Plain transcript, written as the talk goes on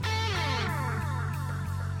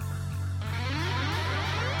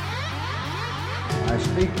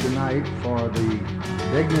speak tonight for the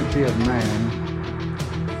dignity of man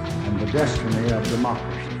and the destiny of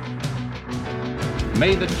democracy.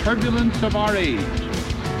 May the turbulence of our age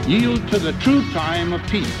yield to the true time of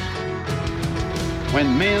peace,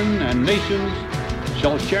 when men and nations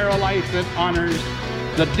shall share a life that honors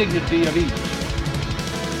the dignity of each,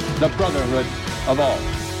 the brotherhood of all.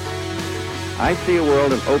 I see a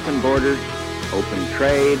world of open borders, open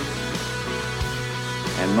trade,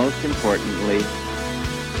 and most importantly,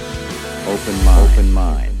 open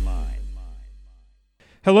mind.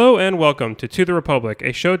 Hello and welcome to the Republic,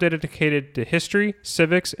 a show dedicated to history,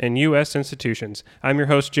 civics, and U.S. institutions. I'm your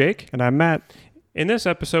host, Jake. And I'm Matt. In this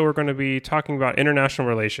episode, we're going to be talking about international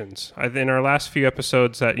relations. In our last few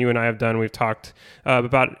episodes that you and I have done, we've talked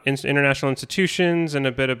about international institutions and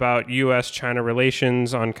a bit about U.S.-China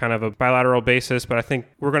relations on kind of a bilateral basis, but I think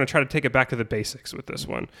we're going to try to take it back to the basics with this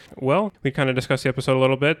one. Well, we kind of discussed the episode a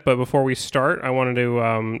little bit, but before we start, I wanted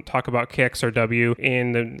to talk about KXRW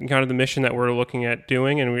and the kind of the mission that we're looking at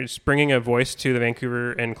doing, and we're just bringing a voice to the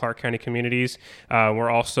Vancouver and Clark County communities. We're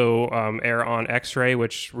also air on X-Ray,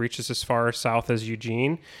 which reaches as far south as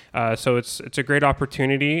Eugene. So it's a great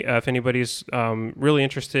opportunity. If anybody's really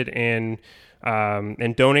interested in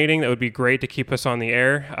donating, that would be great to keep us on the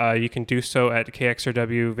air. You can do so at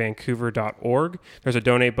kxrwvancouver.org. There's a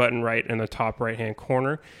donate button right in the top right-hand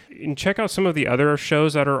corner. And check out some of the other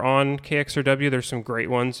shows that are on KXRW. There's some great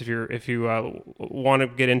ones if you want to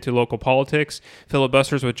get into local politics.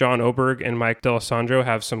 Filibusters with John Oberg and Mike D'Alessandro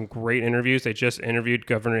have some great interviews. They just interviewed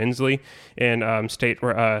Governor Inslee and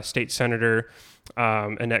State Senator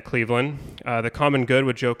Annette Cleveland. The Common Good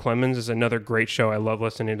with Joe Clemens is another great show. I love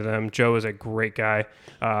listening to them. Joe is a great guy.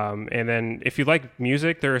 And then if you like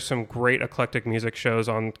music, there are some great eclectic music shows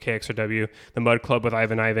on KXRW. The Mud Club with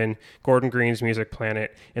Ivan, Gordon Green's Music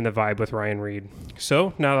Planet, and The Vibe with Ryan Reed.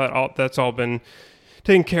 So now that that's all been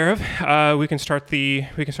taken care of, we can start the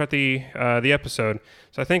episode.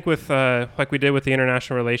 So I think with like we did with the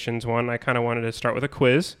international relations one, I kind of wanted to start with a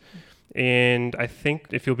quiz. And I think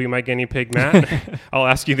if you'll be my guinea pig, Matt, I'll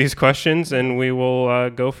ask you these questions and we will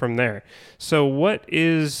go from there. So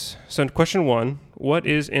question one, what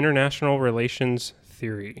is international relations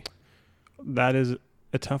theory? That is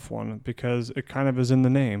a tough one because it kind of is in the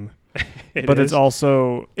name. It's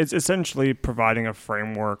It's essentially providing a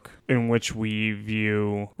framework in which we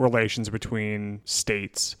view relations between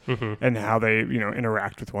states and how they,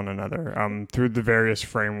 interact with one another through the various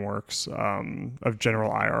frameworks of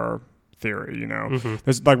general IR theory.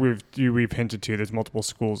 There's, like we've hinted to, there's multiple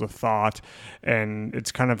schools of thought, and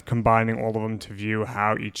it's kind of combining all of them to view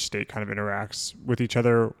how each state kind of interacts with each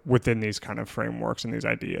other within these kind of frameworks and these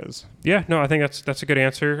ideas. Yeah, no, I think that's a good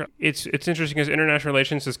answer. It's interesting because international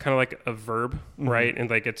relations is kind of like a verb, right? And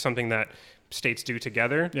like it's something that states do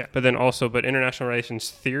together. Yeah. But international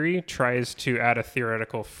relations theory tries to add a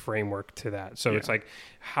theoretical framework to that. So it's like,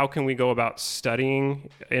 how can we go about studying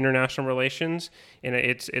international relations? And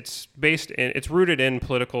it's rooted in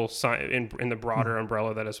political science, in the broader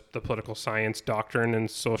umbrella that is the political science doctrine and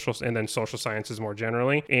then social sciences more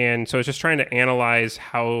generally. And so it's just trying to analyze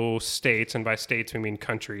how states, and by states we mean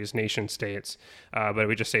countries, nation states, but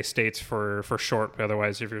we just say states for short.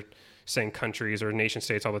 Otherwise, if you're saying countries or nation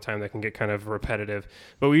states all the time, that can get kind of repetitive.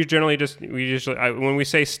 But we usually when we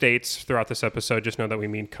say states throughout this episode, just know that we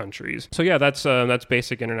mean countries. So yeah, that's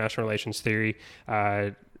basic international relations theory.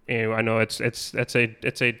 And I know it's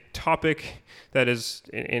a topic that is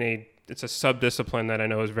it's a sub-discipline that I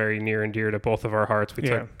know is very near and dear to both of our hearts. We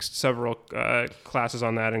took several classes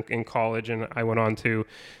on that in college, and I went on to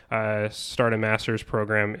start a master's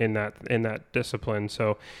program in that discipline.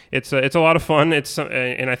 So it's a lot of fun.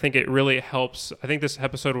 And I think it really helps. I think this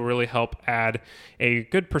episode will really help add a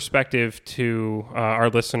good perspective to our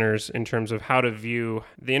listeners in terms of how to view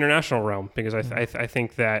the international realm, because I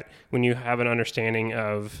think that when you have an understanding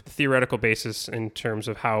of theoretical basis in terms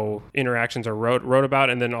of how interactions are wrote about,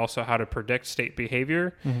 and then also how to predict state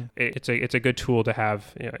behavior, it's a good tool to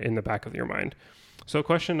have in the back of your mind. So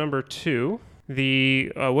question number 2,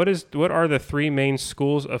 what are the 3 main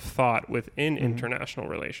schools of thought within international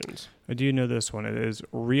relations? I do know this one. It is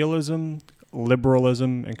realism,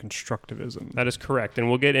 liberalism, and constructivism. That is correct. And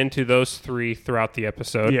we'll get into those 3 throughout the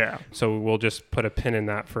episode. Yeah. So we'll just put a pin in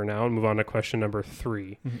that for now and move on to question number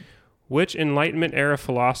 3. Which Enlightenment era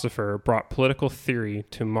philosopher brought political theory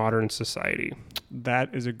to modern society?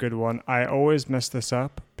 That is a good one. I always mess this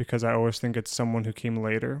up because I always think it's someone who came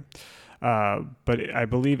later. But I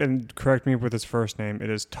believe, and correct me with his first name, it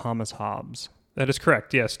is Thomas Hobbes. That is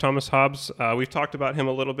correct. Yes, Thomas Hobbes. We've talked about him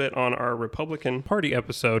a little bit on our Republican Party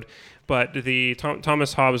episode, but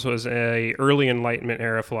Thomas Hobbes was a early Enlightenment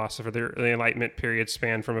era philosopher. The Enlightenment period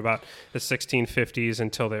spanned from about the 1650s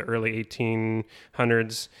until the early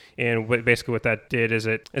 1800s, and basically what that did is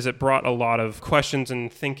it brought a lot of questions and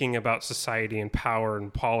thinking about society and power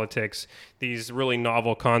and politics. These really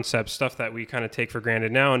novel concepts, stuff that we kind of take for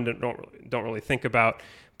granted now and don't really think about,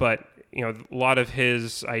 but a lot of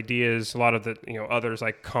his ideas, a lot of the, others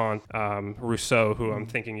like Kant, Rousseau, who I'm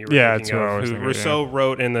thinking you were thinking of, who Rousseau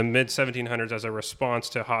wrote in the mid 1700s as a response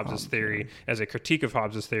to Hobbes' theory, as a critique of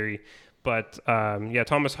Hobbes' theory. But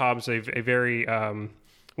Thomas Hobbes, a very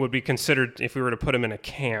would be considered, if we were to put him in a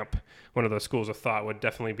camp, one of those schools of thought would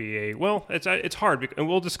definitely be it's hard, and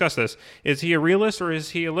we'll discuss this. Is he a realist or is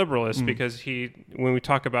he a liberalist? Because when we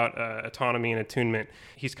talk about autonomy and attunement,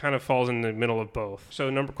 he's kind of falls in the middle of both.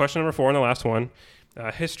 So question number 4 and the last one,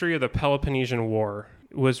 History of the Peloponnesian War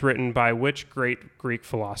was written by which great Greek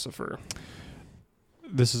philosopher?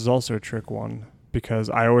 This is also a trick one, because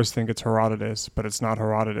I always think it's Herodotus, but it's not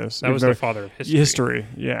Herodotus. That was the father of history. History,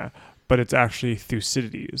 yeah. But it's actually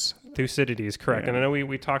Thucydides. Thucydides, correct. Yeah. And I know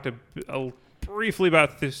we talked briefly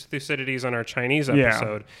about Thucydides on our Chinese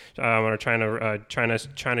episode, on our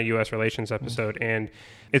China-U.S. relations episode. And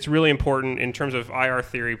it's really important in terms of IR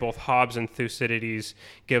theory. Both Hobbes and Thucydides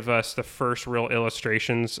give us the first real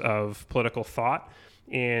illustrations of political thought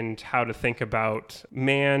and how to think about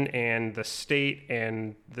man and the state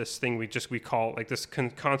and this thing we call this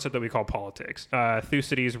concept that we call politics.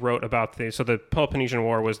 Thucydides wrote about the Peloponnesian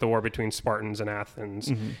War was the war between Spartans and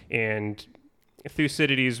Athens, and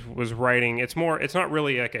Thucydides was writing. It's not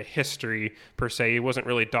really like a history per se. He wasn't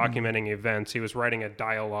really documenting events. He was writing a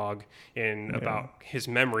dialogue about his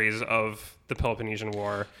memories of the Peloponnesian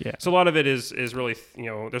War. Yeah. So a lot of it is really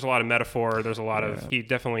there's a lot of metaphor. There's a lot of he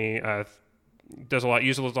definitely uses a lot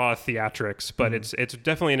of theatrics, but it's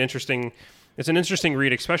definitely an interesting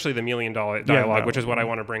read, especially the Melian dialogue, which is what I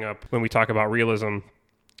want to bring up when we talk about realism,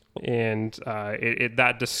 and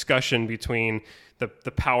that discussion between the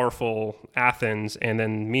powerful Athens and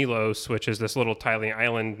then Milos, which is this little tiny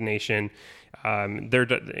island nation.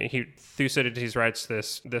 Thucydides writes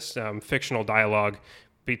this fictional dialogue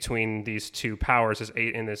between these two powers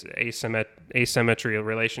in this asymmetrical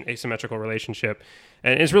relationship,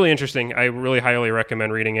 and it's really interesting. I really highly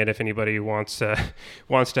recommend reading it if anybody wants to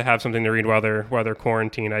have something to read while they're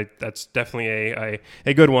quarantined. That's definitely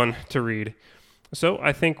a good one to read. So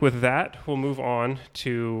I think with that we'll move on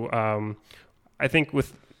to I think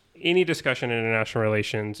with any discussion in international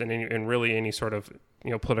relations and really any sort of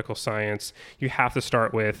political science, you have to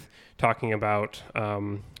start with talking about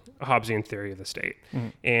Hobbesian theory of the state,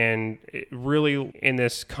 and really in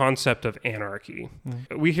this concept of anarchy.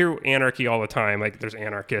 We hear anarchy all the time, like there's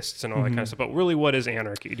anarchists and all that kind of stuff. But really, what is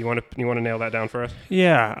anarchy? Do you want to nail that down for us?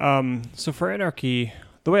 Yeah. So for anarchy,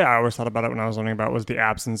 the way I always thought about it when I was learning about it was the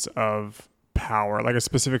absence of power, like a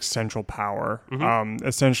specific central power.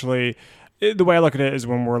 Essentially, the way I look at it is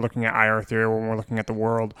when we're looking at IR theory, when we're looking at the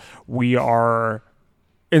world, we are,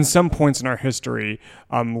 in some points in our history,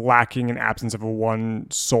 lacking an absence of a one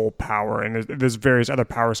sole power, and there's various other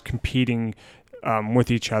powers competing with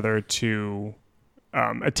each other to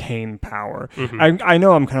attain power. I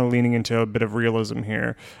know I'm kind of leaning into a bit of realism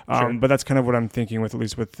here, but that's kind of what I'm thinking with, at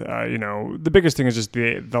least with the biggest thing is just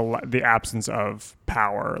the absence of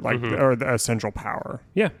power, or a central power.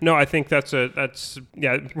 Yeah, no, I think that's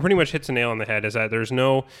pretty much hits a nail on the head. Is that there's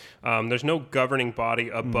no governing body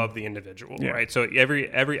above the individual, right? So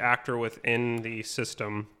every actor within the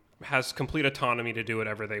system has complete autonomy to do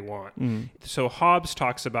whatever they want. So Hobbes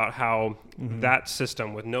talks about how that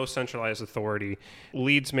system with no centralized authority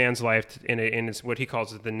leads man's life in what he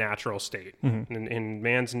calls the natural state. And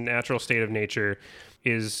man's natural state of nature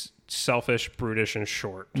is selfish, brutish, and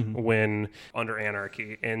short when under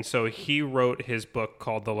anarchy. And so he wrote his book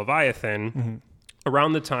called The Leviathan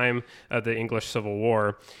around the time of the English Civil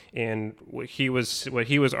War, and what he was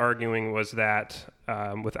arguing was that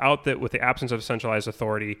with the absence of centralized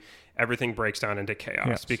authority, everything breaks down into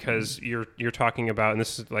chaos, because you're talking about, and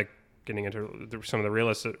this is like getting into some of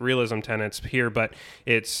the realism tenets here, but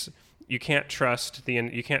you can't trust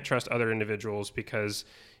other individuals because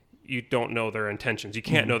you don't know their intentions. You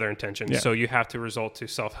can't know their intentions. So you have to resort to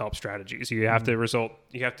self-help strategies. You have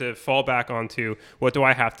to fall back onto, what do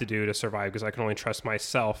I have to do to survive? Because I can only trust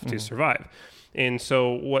myself to survive. And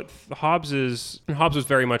so what Hobbes was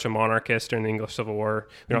very much a monarchist during the English Civil War.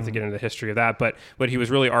 We don't have to get into the history of that, but what he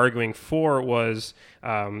was really arguing for was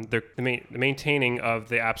the maintaining of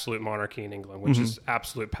the absolute monarchy in England, which is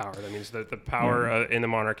absolute power. That means that the power in the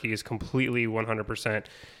monarchy is completely 100%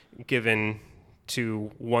 given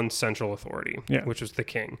to one central authority, Yeah. which was the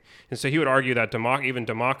king. And so he would argue that even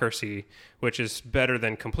democracy, which is better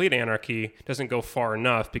than complete anarchy, doesn't go far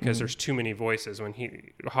enough because there's too many voices.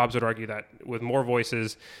 Hobbes would argue that with more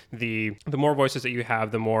voices, the more voices that you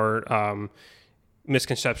have, the more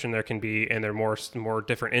misconception there can be, and there are more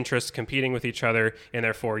different interests competing with each other, and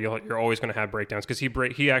therefore you're always going to have breakdowns. Because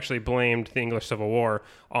he actually blamed the English Civil War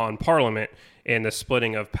on Parliament and the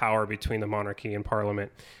splitting of power between the monarchy and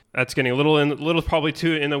Parliament. That's getting a little probably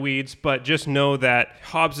too in the weeds, but just know that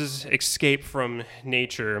Hobbes's escape from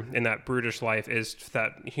nature in that brutish life is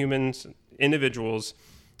that individuals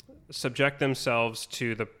subject themselves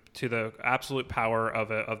to the absolute power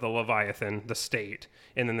of the Leviathan, the state,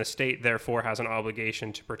 and then the state therefore has an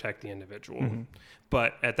obligation to protect the individual. Mm-hmm.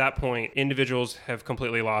 But at that point, individuals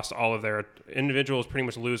pretty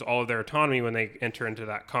much lose all of their autonomy when they enter into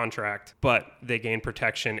that contract, but they gain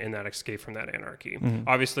protection in that escape from that anarchy. Mm-hmm.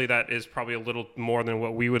 Obviously, that is probably a little more than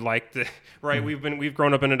what we would like to, right? Mm-hmm. We've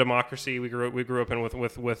grown up in a democracy. We grew up in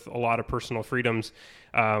with a lot of personal freedoms.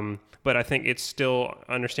 But I think it's still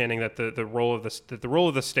understanding that the role of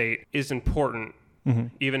the state is important, mm-hmm.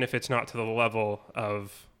 even if it's not to the level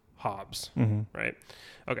of Hobbes, mm-hmm. right?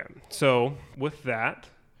 Okay, so with that,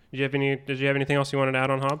 did you have anything else you wanted to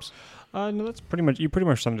add on Hobbes? No, that's you pretty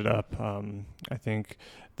much summed it up. I think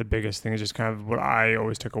the biggest thing is just kind of what I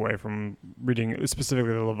always took away from reading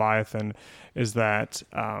specifically the Leviathan is that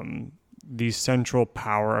the central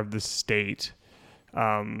power of the state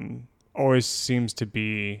always seems to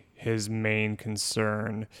be his main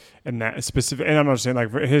concern, and that specific. And I'm not saying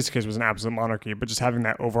like his case was an absolute monarchy, but just having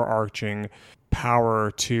that overarching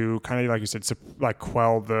power to kind of, like you said,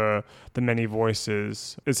 quell the many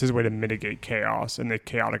voices is his way to mitigate chaos and the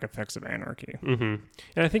chaotic effects of anarchy. Mm-hmm.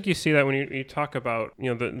 And I think you see that when you talk about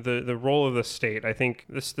the role of the state. I think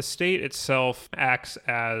the state itself acts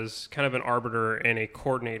as kind of an arbiter and a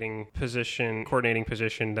coordinating position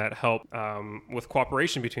that help with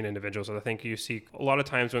cooperation between individuals. And I think you see a lot of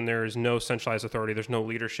times when there is no centralized authority, there's no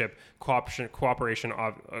leadership, cooperation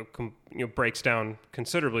breaks down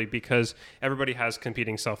considerably because everybody has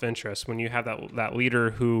competing self-interest. When you have that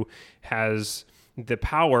leader who has the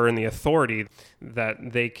power and the authority,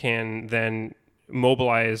 that they can then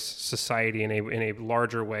mobilize society in a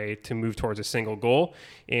larger way to move towards a single goal.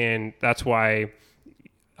 And that's why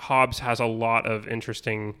Hobbes has a lot of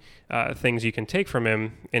interesting things you can take from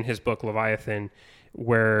him in his book Leviathan,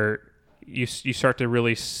 where you start to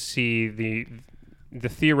really see the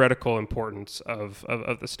theoretical importance of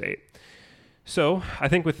the state. So I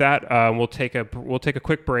think with that, we'll take a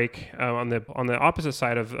quick break. On the opposite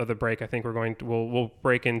side of the break, I think we'll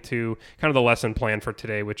break into kind of the lesson plan for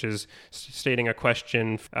today, which is stating a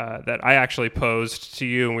question that I actually posed to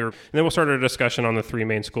you, and then we'll start a discussion on the three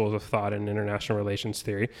main schools of thought in international relations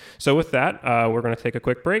theory. So with that, we're going to take a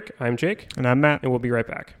quick break. I'm Jake, and I'm Matt, and we'll be right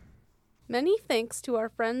back. Many thanks to our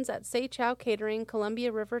friends at Say Chow Catering,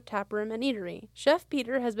 Columbia River Taproom and Eatery. Chef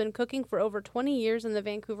Peter has been cooking for over 20 years in the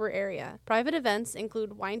Vancouver area. Private events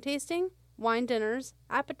include wine tasting, wine dinners,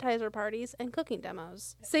 appetizer parties, and cooking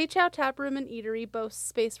demos. Say Chow Taproom and Eatery boasts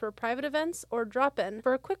space for private events or drop-in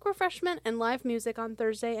for a quick refreshment and live music on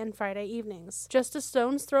Thursday and Friday evenings. Just a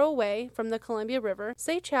stone's throw away from the Columbia River,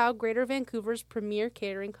 Say Chow, Greater Vancouver's premier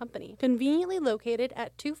catering company. Conveniently located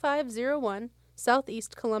at 2501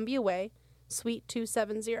 Southeast Columbia Way, Suite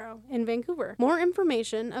 270 in Vancouver. More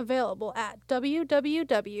information available at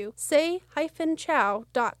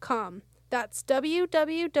www.say-chow.com. That's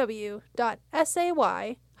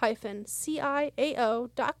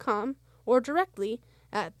www.say-ciao.com or directly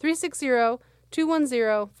at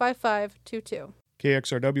 360-210-5522.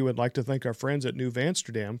 KXRW would like to thank our friends at New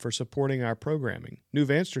Vansterdam for supporting our programming. New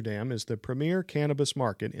Vansterdam is the premier cannabis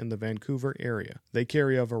market in the Vancouver area. They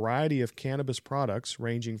carry a variety of cannabis products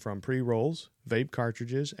ranging from pre-rolls, vape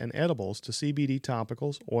cartridges, and edibles to CBD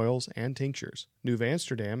topicals, oils, and tinctures. New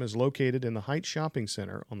Vansterdam is located in the Heights Shopping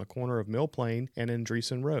Center on the corner of Mill Plain and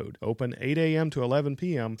Andreessen Road. Open 8 a.m. to 11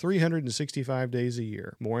 p.m., 365 days a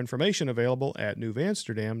year. More information available at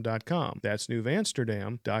newvansterdam.com. That's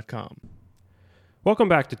newvansterdam.com. Welcome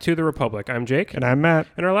back to the Republic. I'm Jake. And I'm Matt.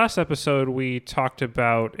 In our last episode, we talked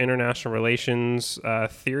about international relations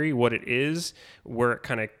theory, what it is, where it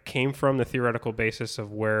kind of came from, the theoretical basis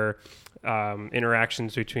of where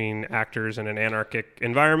interactions between actors in an anarchic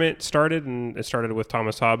environment started. And it started with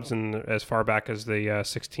Thomas Hobbes and as far back as the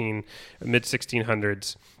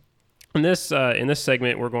mid-1600s. In this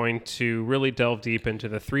segment, we're going to really delve deep into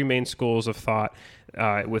the three main schools of thought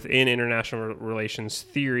within international relations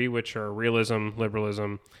theory, which are realism,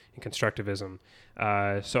 liberalism, and constructivism.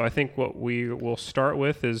 So I think what we will start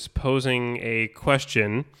with is posing a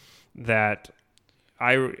question that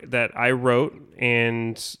I wrote,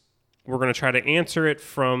 and we're going to try to answer it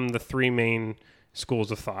from the three main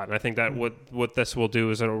schools of thought. And I think that what this will do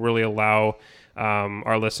is it'll really allow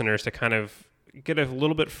our listeners to kind of get a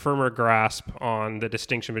little bit firmer grasp on the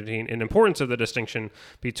distinction between and importance of the distinction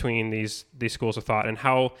between these schools of thought and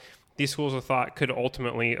how these schools of thought could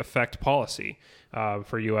ultimately affect policy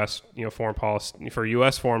for U.S. Foreign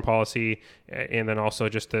policy, and then also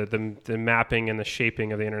just the mapping and the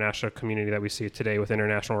shaping of the international community that we see today with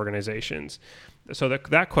international organizations. So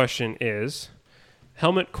that question is,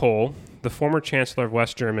 Helmut Kohl, the former Chancellor of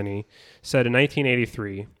West Germany, said in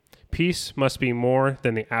 1983, "Peace must be more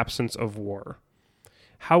than the absence of war."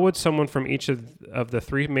 How would someone from each of the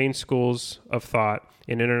three main schools of thought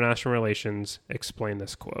in international relations explain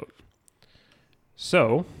this quote?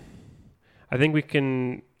 So, I think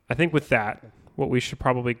with that, what we should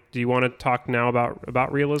probably, do you want to talk now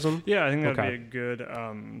about realism? Yeah, I think that'd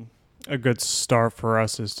be a good start for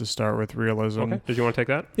us is to start with realism. Okay. Did you want to take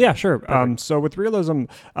that? Yeah, sure. So with realism,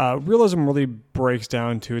 realism really breaks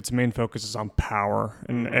down to its main focus is on power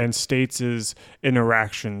and states'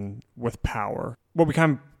 interaction with power. What we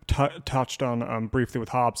kind of touched on briefly with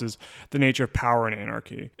Hobbes is the nature of power and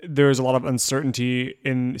anarchy. There is a lot of uncertainty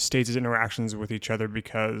in states' interactions with each other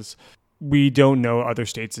because we don't know other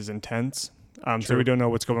states' intents. So we don't know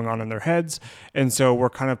what's going on in their heads, and so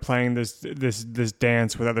we're kind of playing this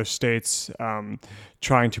dance with other states,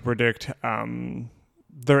 trying to predict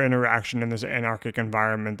their interaction in this anarchic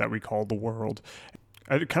environment that we call the world.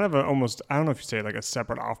 Kind of almost, I don't know if you say like a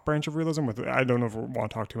separate off branch of realism. I don't know if we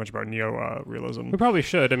want to talk too much about neo-realism. We probably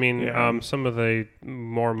should. I mean, some of the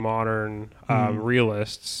more modern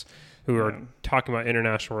realists who are talking about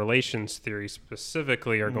international relations theory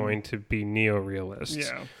specifically are going to be neo-realists.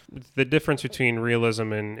 Yeah. The difference between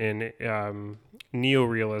realism and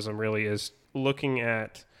neo-realism really is looking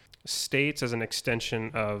at states as an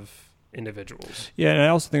extension of individuals. Yeah, and I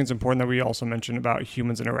also think it's important that we also mention about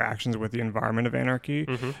humans' interactions with the environment of anarchy,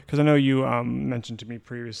 because I know you mentioned to me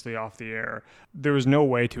previously off the air, there is no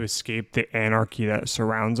way to escape the anarchy that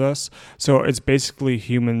surrounds us. So it's basically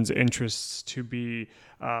humans' interests to be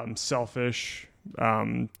selfish,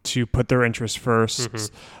 to put their interests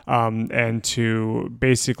first, and to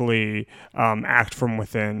basically act from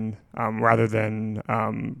within rather than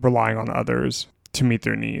relying on others to meet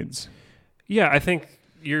their needs. Yeah, I think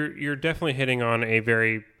you're definitely hitting on a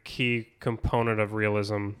very key component of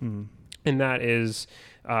realism, and that is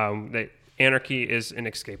that anarchy is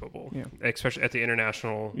inescapable, especially at the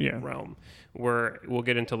international realm, where we'll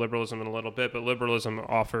get into liberalism in a little bit, but liberalism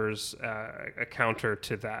offers a counter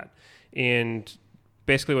to that. And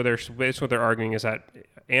basically what they're arguing is that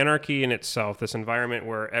anarchy in itself, this environment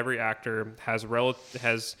where every actor has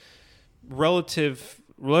relatively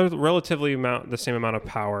the same amount of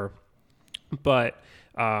power, but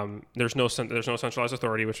there's no centralized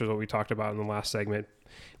authority, which is what we talked about in the last segment.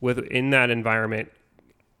 Within that environment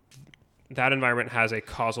has a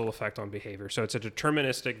causal effect on behavior. So it's a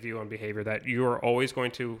deterministic view on behavior that you are always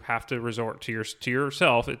going to have to resort to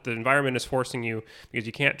yourself. The environment is forcing you, because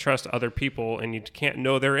you can't trust other people and you can't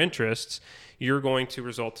know their interests. You're going to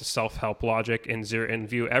resort to self-help logic and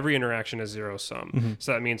view every interaction as zero sum.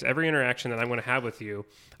 So that means every interaction that I'm going to have with you,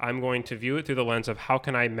 I'm going to view it through the lens of how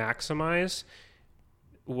can I maximize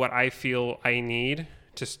what I feel I need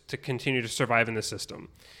to continue to survive in the system.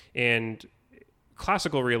 And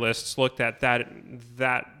classical realists looked at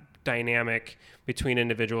that dynamic between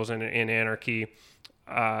individuals and anarchy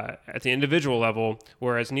at the individual level,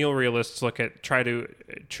 whereas neo-realists try to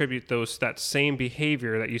attribute that same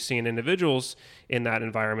behavior that you see in individuals in that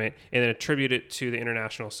environment and then attribute it to the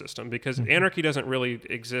international system, because anarchy doesn't really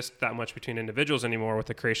exist that much between individuals anymore with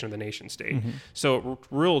the creation of the nation state. So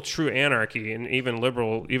real true anarchy, and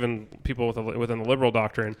even people within the liberal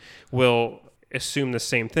doctrine will assume the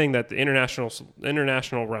same thing, that the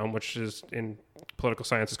international realm, which is in political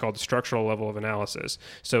science is called the structural level of analysis.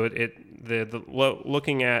 So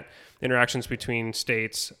looking at interactions between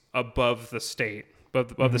states above the state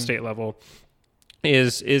level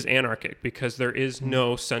is anarchic, because there is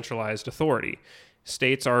no centralized authority.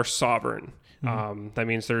 States are sovereign. That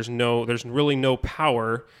means there's really no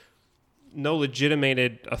power, no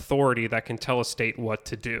legitimated authority that can tell a state what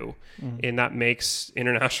to do. And that makes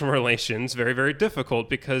international relations very, very difficult,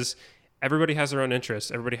 because everybody has their own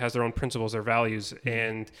interests, everybody has their own principles, their values,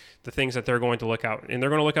 and the things that they're going to look out, and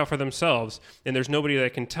they're going to look out for themselves. And there's nobody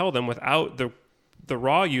that can tell them, without the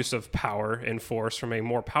raw use of power and force from a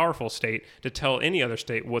more powerful state, to tell any other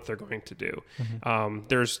state what they're going to do.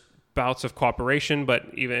 There's bouts of cooperation, but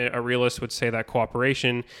even a realist would say that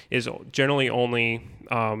cooperation is generally only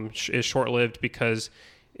is short-lived, because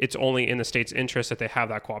it's only in the state's interest that they have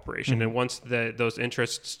that cooperation. And once those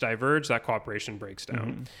interests diverge, that cooperation breaks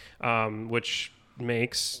down, which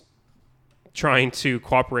makes trying to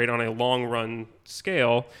cooperate on a long run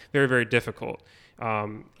scale very, very difficult.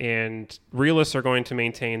 And realists are going to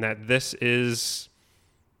maintain that this is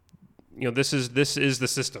the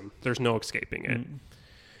system. There's no escaping it.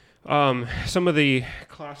 Some of the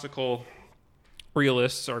classical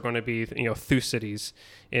realists are going to be, Thucydides,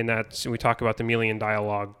 in that we talk about the Melian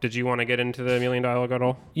dialogue. Did you want to get into the Melian dialogue at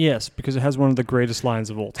all? Yes, because it has one of the greatest lines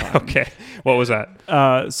of all time. Okay. What was that?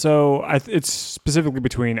 It's specifically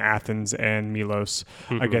between Athens and Milos.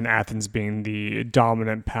 Again, Athens being the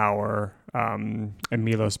dominant power, and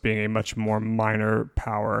Milos being a much more minor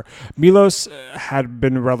power. Milos had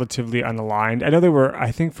been relatively unaligned. I know they were,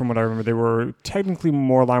 I think from what I remember, they were technically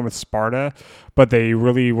more aligned with Sparta, but they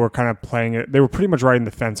really were kind of playing it. They were pretty much riding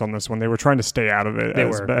the fence on this one. They were trying to stay out of it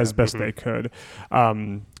as best they could.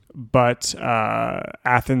 But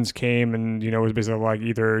Athens came and, was basically like,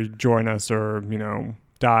 either join us or,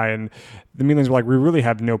 die. And the Melians were like, we really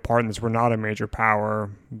have no part in this. We're not a major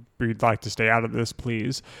power. We'd like to stay out of this,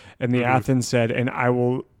 please. And the Athens said, and I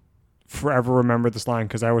will forever remember this line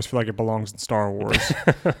because I always feel like it belongs in Star Wars.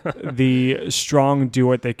 The strong do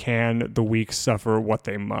what they can, the weak suffer what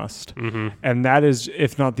they must. And that is,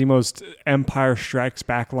 if not the most Empire Strikes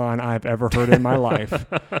Back line I've ever heard in my life.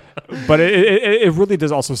 But it really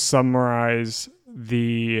does also summarize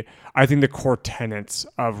I think the core tenets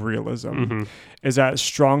of realism is that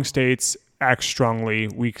strong states act strongly,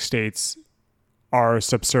 weak states are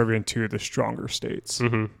subservient to the stronger states.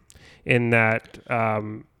 In that,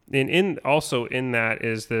 also in that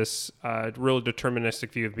is this real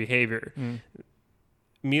deterministic view of behavior.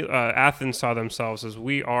 Athens saw themselves as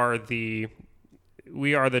we are the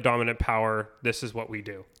dominant power. This is what we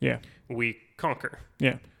do. Yeah, we conquer.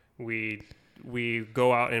 Yeah, we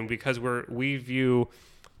go out, and because we view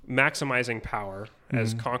maximizing power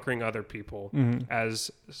as conquering other people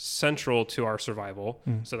as central to our survival.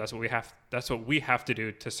 So that's what we have to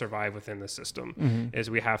do to survive within the system, is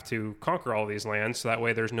we have to conquer all these lands, so that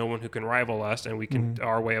way there's no one who can rival us, and we can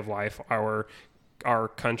our way of life, our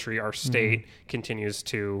country, our state continues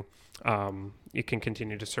to it can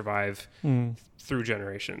continue to survive through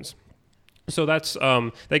generations. So that's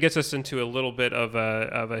that gets us into a little bit of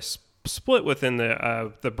a split within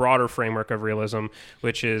the broader framework of realism,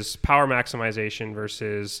 which is power maximization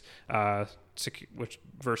versus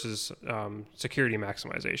security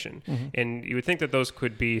maximization. And you would think that those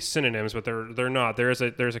could be synonyms, but they're not. There's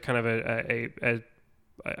a kind of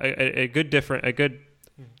a good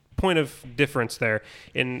point of difference there.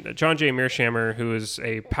 In John J. Mearsheimer, who is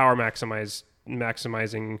a power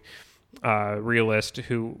maximizing realist,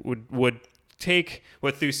 who would take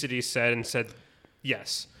what Thucydides said and said,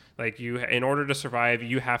 yes, like in order to survive,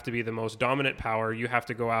 you have to be the most dominant power. You have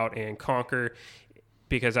to go out and conquer,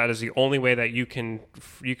 because that is the only way that you can.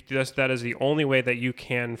 That is the only way that you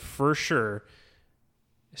can for sure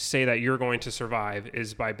say that you're going to survive,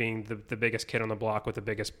 is by being the biggest kid on the block with the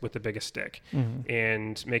biggest stick,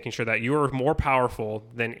 and making sure that you're more powerful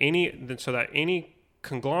than so that any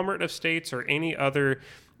conglomerate of states or any other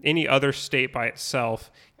state by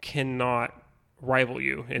itself cannot rival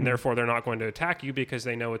you, and therefore they're not going to attack you because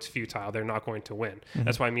they know it's futile. They're not going to win.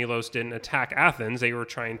 That's why Milos didn't attack Athens. They were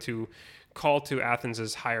trying to call to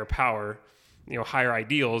Athens' higher power, higher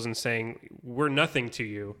ideals, and saying, we're nothing to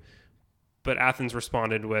you. But Athens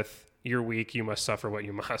responded with, you're weak, you must suffer what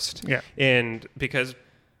you must. Yeah. And because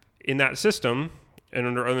in that system, and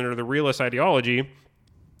under the realist ideology,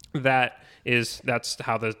 that's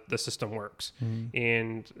how the system works.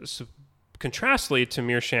 And so, contrastly to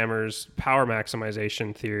Mearsheimer's power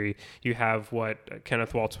maximization theory, you have what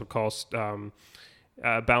Kenneth Waltz would call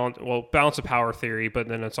balance of power theory, but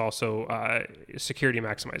then it's also security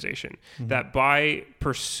maximization. That by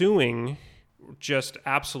pursuing just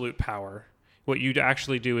absolute power, what you'd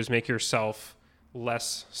actually do is make yourself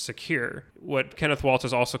less secure. What Kenneth Waltz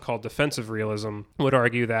has also called defensive realism would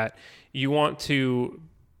argue that you want to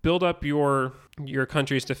build up your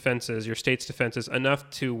country's defenses, your state's defenses, enough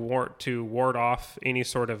to ward off any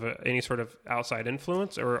sort of outside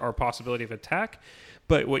influence or possibility of attack.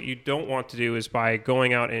 But what you don't want to do is, by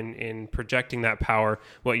going out and projecting that power,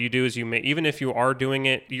 what you do is even if you are doing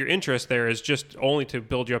it, your interest there is just only to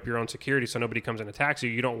build you up your own security so nobody comes and attacks you.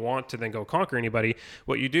 You don't want to then go conquer anybody.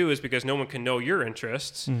 What you do is, because no one can know your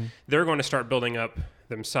interests, they're going to start building up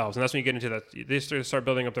themselves. And that's when you get into that. They start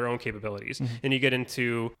building up their own capabilities. And you get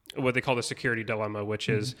into what they call the security dilemma, which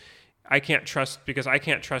is, I can't trust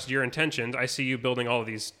your intentions. I see you building all of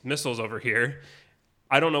these missiles over here.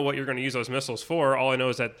 I don't know what you're going to use those missiles for. All I know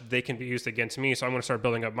is that they can be used against me. So I'm going to start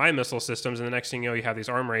building up my missile systems. And the next thing you know, you have these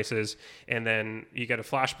arm races, and then you get a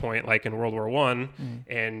flashpoint like in World War I,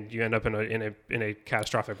 and you end up in a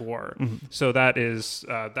catastrophic war. So that is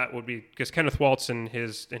that would be, because Kenneth Waltz in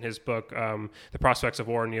his book, The Prospects of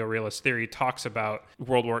War, Neo-Realist Theory, talks about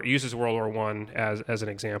uses World War I as an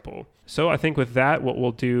example. So I think with that, what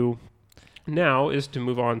we'll do now is to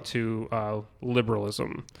move on to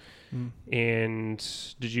liberalism. And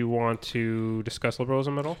did you want to discuss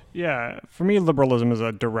liberalism at all? Yeah, for me, liberalism is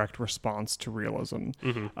a direct response to realism.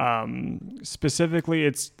 Specifically,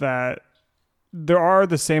 it's that there are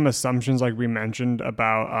the same assumptions like we mentioned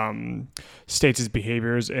about states'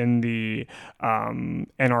 behaviors in the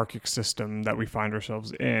anarchic system that we find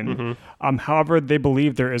ourselves in. However, they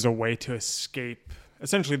believe there is a way to escape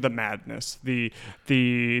essentially the madness, the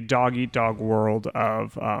dog-eat-dog world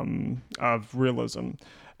of realism.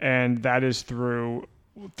 And that is through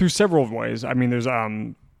several ways. I mean, there's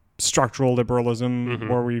structural liberalism,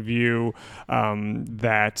 where we view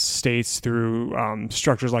that states through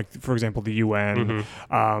structures like, for example, the UN,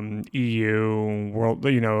 EU, world,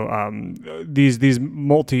 these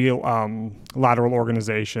multilateral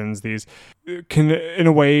organizations. These can, in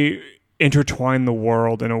a way, intertwine the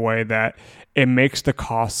world in a way that it makes the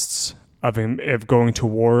costs of going to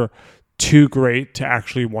war too great to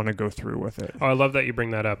actually want to go through with it. Oh, I love that you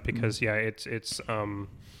bring that up because it's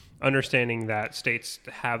understanding that states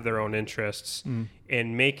have their own interests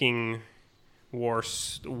in making war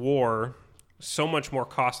so much more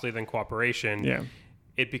costly than cooperation. Yeah,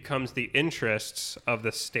 it becomes the interests of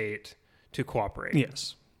the state to cooperate.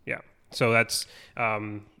 Yes. Yeah. So that's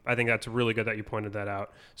I think that's really good that you pointed that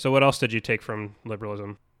out. So what else did you take from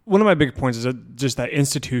liberalism? One of my big points is just that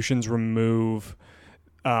institutions remove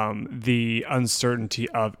the uncertainty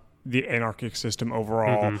of the anarchic system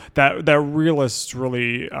overall that realists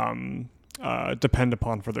really depend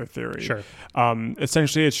upon for their theory. Sure.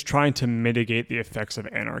 Essentially, it's trying to mitigate the effects of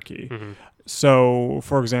anarchy. So,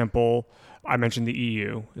 for example, I mentioned the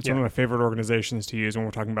EU. It's one of my favorite organizations to use when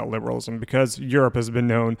we're talking about liberalism, because Europe has been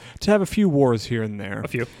known to have a few wars here and there. A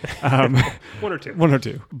few. One or two. One or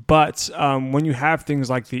two. But when you have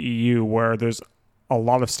things like the EU, where there's a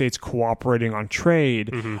lot of states cooperating on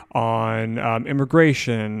trade, on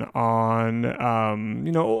immigration, on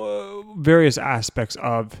various aspects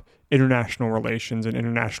of international relations and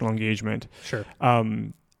international engagement. Sure.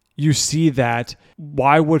 You see that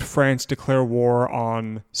why would France declare war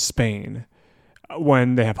on Spain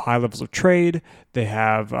when they have high levels of trade? They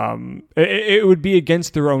have it would be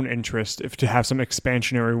against their own interest to have some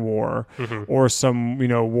expansionary war or some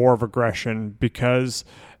war of aggression, because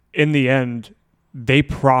in the end, they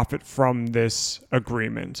profit from this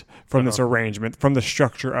agreement, from this arrangement, from the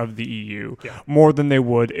structure of the EU, more than they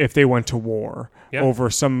would if they went to war over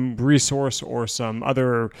some resource or some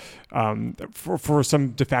other, for some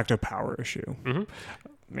de facto power issue.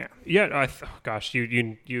 Yeah. Gosh,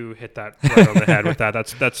 you hit that right on the head with that.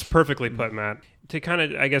 That's perfectly put, Matt. To kind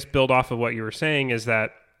of, I guess, build off of what you were saying is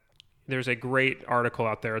that there's a great article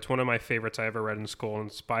out there. It's one of my favorites I ever read in school, and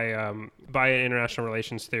it's by an international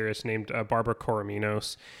relations theorist named Barbara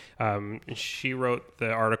Korominos. She wrote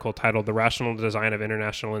the article titled "The Rational Design of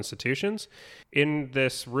International Institutions." In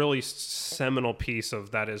this really seminal piece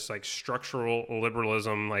of that is like structural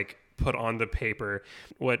liberalism, like put on the paper,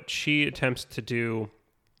 what she attempts to do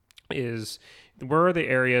is, where are the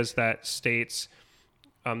areas that states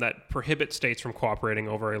that prohibit states from cooperating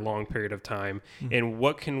over a long period of time, and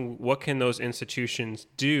what can those institutions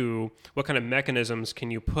do? What kind of mechanisms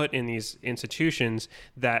can you put in these institutions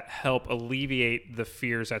that help alleviate the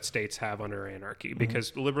fears that states have under anarchy?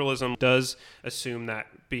 Because liberalism does assume that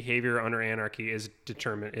behavior under anarchy is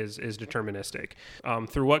deterministic.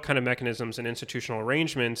 Through what kind of mechanisms and institutional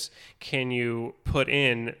arrangements can you put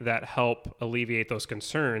in that help alleviate those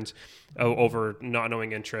concerns over not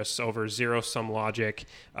knowing interests, over zero-sum logic,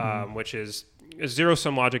 which is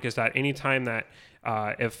zero-sum logic is that anytime that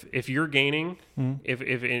if you're gaining,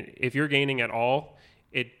 if you're gaining at all,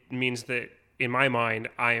 it means that in my mind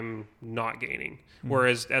I am not gaining.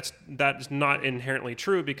 Whereas that's not inherently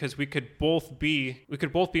true, because we could both be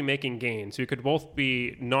making gains. We could both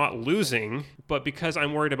be not losing, but because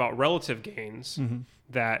I'm worried about relative gains,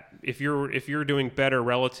 that if you're doing better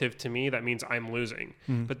relative to me, that means I'm losing.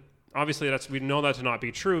 But obviously, we know that to not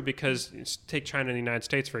be true, because take China and the United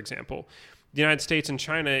States, for example. The United States and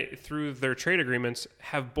China, through their trade agreements,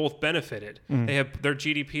 have both benefited. They have their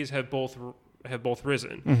GDPs have both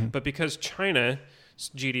risen. But because China's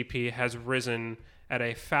GDP has risen at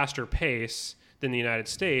a faster pace than the United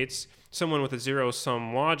States, someone with a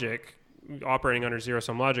zero-sum logic operating under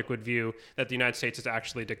zero-sum logic would view that the United States is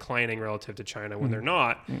actually declining relative to China when they're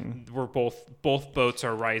not. We're both boats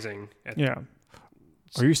are rising. Yeah.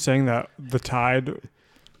 Are you saying that the tide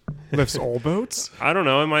lifts all boats? I don't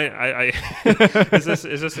know. Is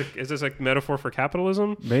this a metaphor for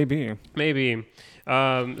capitalism? Maybe.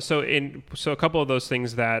 So a couple of those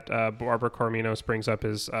things that Barbara Corminos brings up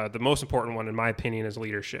is the most important one, in my opinion, is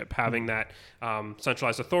leadership. Having that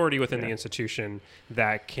centralized authority within the institution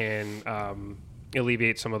that can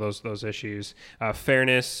alleviate some of those issues.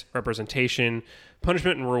 Fairness, representation,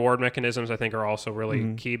 punishment and reward mechanisms, I think, are also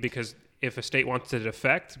really key, because if a state wants to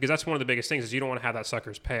defect, because that's one of the biggest things, is you don't want to have that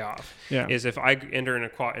sucker's payoff. Yeah. Is if I enter in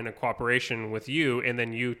a cooperation with you and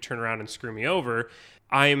then you turn around and screw me over,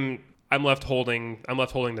 I'm left holding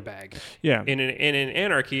the bag. Yeah. In an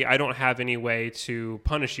anarchy, I don't have any way to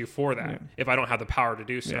punish you for that if I don't have the power to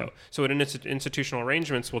do so. Yeah. So what institutional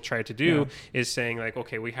arrangements will try to do is saying, like,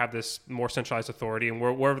 okay, we have this more centralized authority, and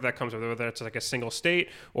wherever that comes from, whether it's like a single state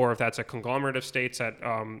or if that's a conglomerate of states that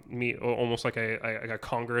meet almost like a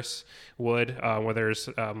Congress would, where there's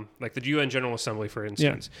like the UN General Assembly, for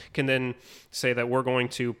instance, can then say that we're going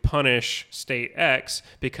to punish state X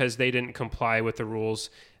because they didn't comply with the rules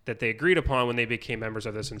that they agreed upon when they became members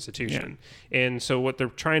of this institution. And so what they're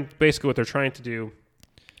trying to do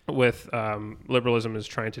with liberalism is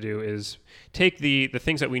trying to do is take the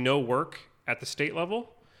things that we know work at the state level,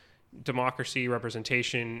 democracy,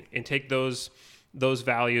 representation, and take those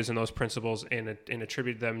values and those principles and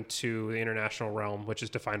attribute them to the international realm, which is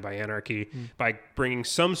defined by anarchy, by bringing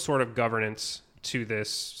some sort of governance to this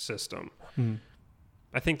system.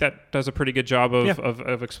 I think that does a pretty good job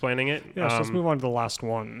of explaining it. Yeah, so let's move on to the last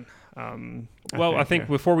one. I think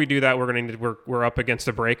before we do that, we're up against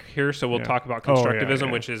a break here, so we'll talk about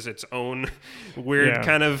constructivism, which is its own weird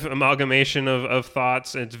kind of amalgamation of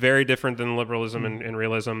thoughts. It's very different than liberalism and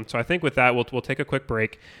realism. So I think with that, we'll take a quick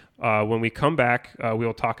break. When we come back, we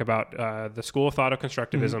will talk about the school of thought of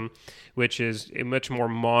constructivism, which is a much more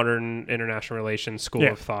modern international relations school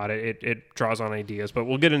of thought. It draws on ideas, but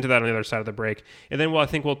we'll get into that on the other side of the break. And then I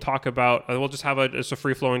think we'll talk about, we'll just have a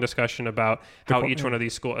free-flowing discussion about how each one of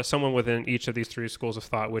these schools, someone within each of these three schools of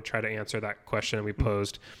thought would try to answer that question that we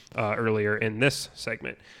posed earlier in this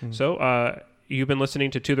segment. So you've been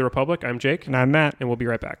listening to the Republic. I'm Jake. And I'm Matt. And we'll be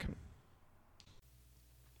right back.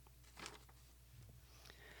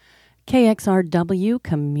 KXRW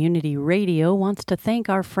Community Radio wants to thank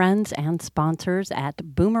our friends and sponsors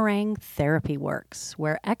at Boomerang Therapy Works,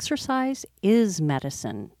 where exercise is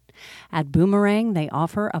medicine. At Boomerang, they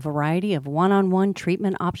offer a variety of one-on-one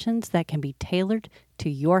treatment options that can be tailored to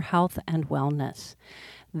your health and wellness.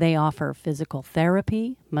 They offer physical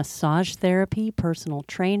therapy, massage therapy, personal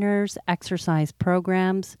trainers, exercise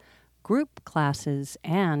programs, group classes,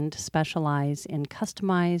 and specialize in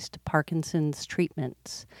customized Parkinson's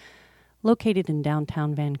treatments. Located in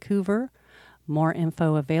downtown Vancouver. More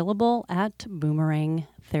info available at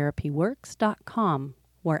boomerangtherapyworks.com,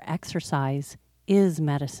 where exercise is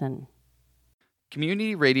medicine.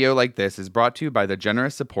 Community radio like this is brought to you by the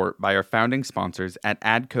generous support by our founding sponsors at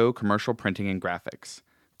ADCO Commercial Printing and Graphics,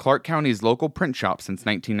 Clark County's local print shop since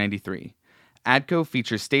 1993. ADCO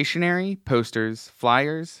features stationery, posters,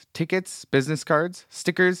 flyers, tickets, business cards,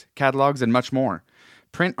 stickers, catalogs, and much more.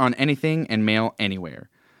 Print on anything and mail anywhere.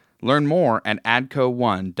 Learn more at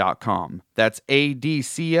adco1.com. That's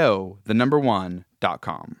ADCO, the number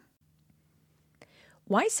 1.com.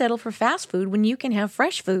 Why settle for fast food when you can have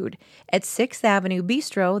fresh food? At 6th Avenue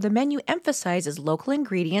Bistro, the menu emphasizes local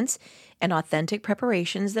ingredients and authentic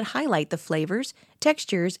preparations that highlight the flavors,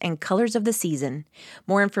 textures, and colors of the season.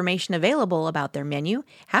 More information available about their menu,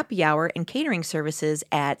 happy hour, and catering services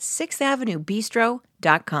at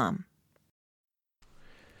 6thAvenueBistro.com.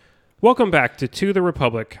 Welcome back to the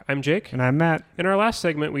Republic. I'm Jake. And I'm Matt. In our last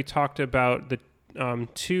segment, we talked about the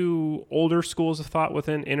two older schools of thought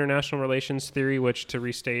within international relations theory, which, to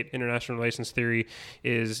restate, international relations theory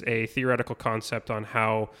is a theoretical concept on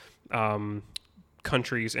how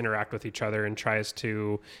countries interact with each other and tries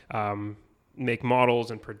to make models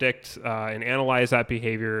and predict and analyze that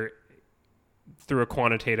behavior through a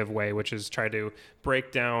quantitative way, which is try to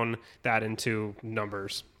break down that into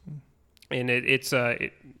numbers. And it's a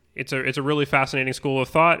really fascinating school of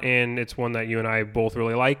thought, and it's one that you and I both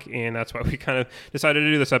really like, and that's why we kind of decided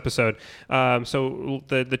to do this episode. So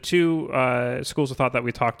the two schools of thought that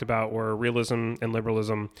we talked about were realism and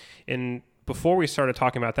liberalism. And before we started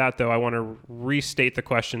talking about that, though, I want to restate the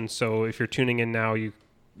question. So if you're tuning in now, you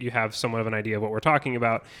have somewhat of an idea of what we're talking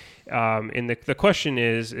about. And the question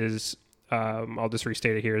is I'll just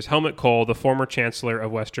restate it here, is Helmut Kohl, the former chancellor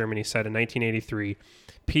of West Germany, said in 1983,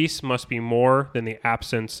 Peace must be more than the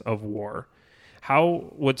absence of war.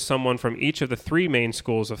 How would someone from each of the three main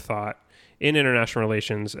schools of thought in international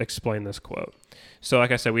relations explain this quote? So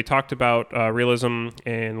like I said, we talked about realism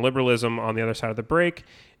and liberalism on the other side of the break.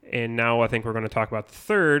 And now I think we're going to talk about the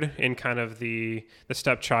third in kind of the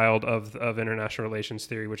stepchild of international relations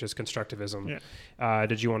theory, which is constructivism. Yeah.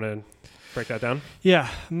 Did you want to break that down? Yeah.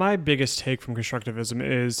 My biggest take from constructivism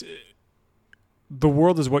is the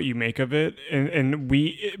world is what you make of it. And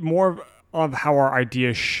more of how our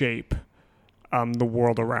ideas shape the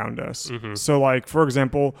world around us. Mm-hmm. So like, for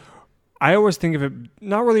example, I always think of it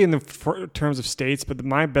not really in the terms of states, but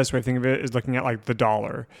my best way to think of it is looking at like the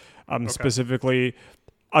dollar. Specifically,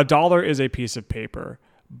 a dollar is a piece of paper,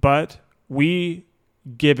 but we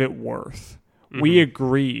give it worth. Mm-hmm. We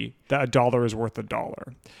agree that a dollar is worth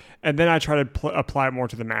 $1. And then I try to apply it more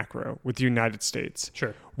to the macro with the United States.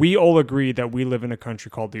 Sure. We all agree that we live in a country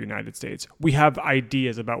called the United States. We have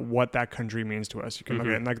ideas about what that country means to us. You can look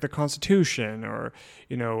at it in like the Constitution or,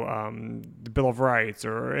 the Bill of Rights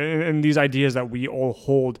and these ideas that we all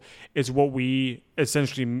hold is what we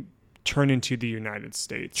essentially turn into the United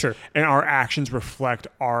States. Sure. And our actions reflect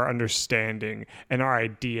our understanding and our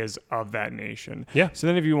ideas of that nation. Yeah. So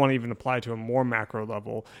then if you want to even apply it to a more macro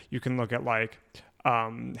level, you can look at like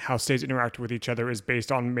how states interact with each other is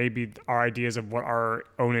based on maybe our ideas of what our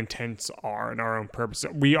own intents are and our own purposes.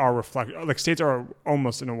 We are states are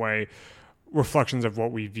almost in a way reflections of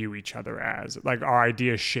what we view each other as. Like our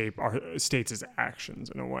ideas shape our states' actions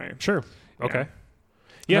in a way. Sure. Okay.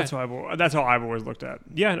 Yeah. That's how I've always looked at.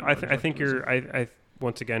 Yeah. I think you're,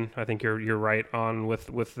 once again, I think you're right on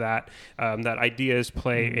with that. That ideas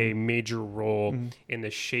play a major role in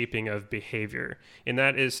the shaping of behavior, and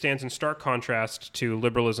that stands in stark contrast to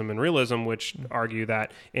liberalism and realism, which argue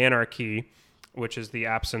that anarchy, which is the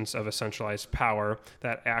absence of a centralized power,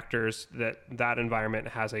 that that environment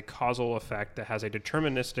has a causal effect, that has a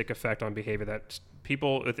deterministic effect on behavior, that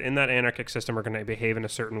people within that anarchic system are going to behave in a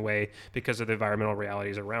certain way because of the environmental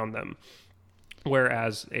realities around them.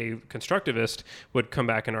 Whereas a constructivist would come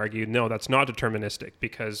back and argue, no, that's not deterministic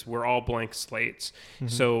because we're all blank slates. Mm-hmm.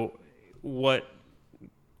 So what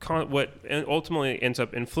ultimately ends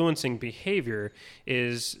up influencing behavior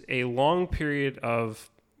is a long period of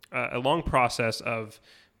a long process of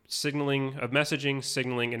messaging,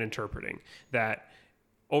 signaling, and interpreting. That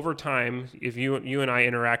over time, if you and I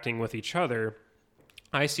interacting with each other,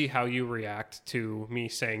 I see how you react to me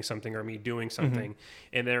saying something or me doing something,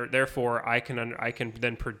 and therefore I can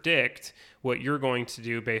then predict what you're going to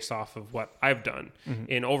do based off of what I've done.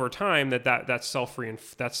 And over time, that's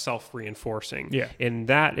self-reinforcing. Yeah. And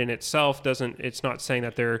that in itself it's not saying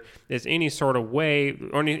that there is any sort of way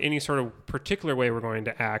or any sort of particular way we're going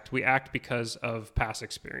to act. We act because of past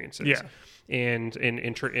experiences. Yeah. And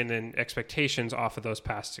in expectations off of those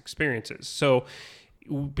past experiences. So,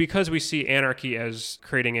 because we see anarchy as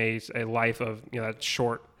creating a life of that's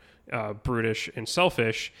short, brutish, and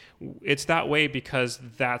selfish, it's that way because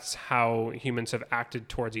that's how humans have acted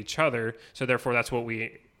towards each other. So therefore, that's what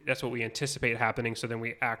we anticipate happening. So then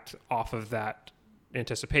we act off of that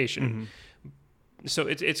anticipation. Mm-hmm. So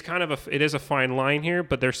it's kind of it is a fine line here,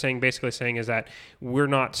 but they're basically saying is that we're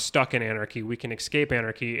not stuck in anarchy. We can escape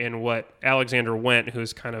anarchy. And what Alexander Wendt,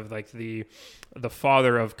 who's kind of like the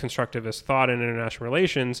father of constructivist thought in international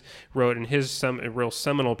relations, wrote in his real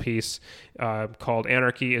seminal piece called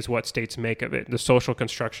 "Anarchy is What States Make of It: The Social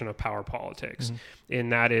Construction of Power Politics." Mm-hmm.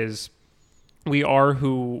 And that is, we are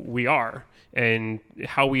who we are, and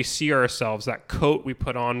how we see ourselves, that coat we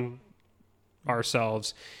put on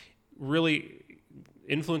ourselves, really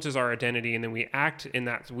influences our identity, and then we act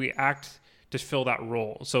to fill that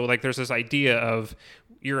role. So like there's this idea of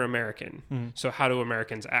you're American, so how do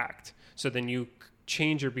Americans act? So then you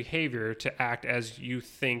change your behavior to act as you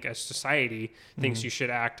think, as society thinks you should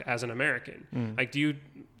act as an American. Like do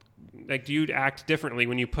you act differently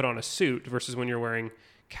when you put on a suit versus when you're wearing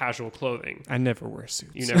casual clothing? I never wear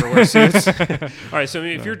suits. You never wear suits? All right. So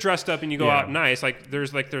if you're dressed up and you go out nice,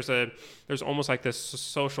 there's almost like this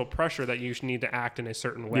social pressure that you need to act in a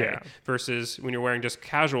certain way versus when you're wearing just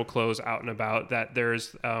casual clothes out and about, that there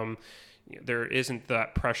isn't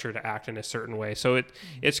that pressure to act in a certain way. So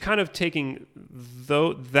it's kind of taking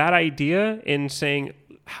that idea and saying,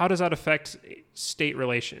 how does that affect state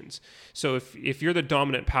relations? So if you're the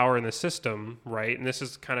dominant power in the system, right, and this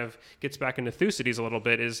is kind of gets back into Thucydides a little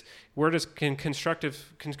bit, is where does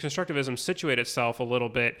constructivism situate itself a little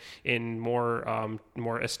bit in more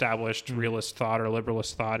established realist thought or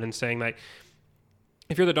liberalist thought, and saying that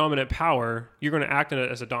if you're the dominant power, you're going to act in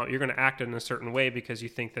a certain way because you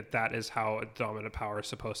think that is how a dominant power is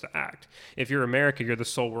supposed to act. If you're America, you're the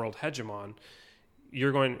sole world hegemon.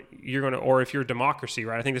 you're going to, or if you're a democracy,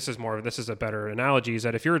 right? I think this is a better analogy, is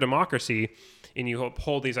that if you're a democracy and you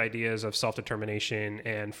uphold these ideas of self-determination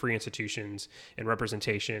and free institutions and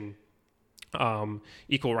representation,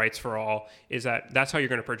 equal rights for all, is that's how you're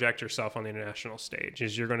going to project yourself on the international stage.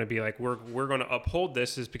 Is you're going to be like, we're going to uphold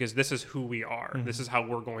this, is because this is who we are. This is how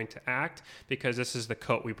we're going to act, because this is the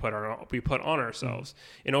coat we put on ourselves.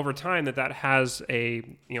 And over time, that has it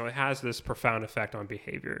has this profound effect on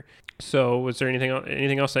behavior. So, was there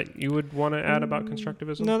anything else that you would want to add about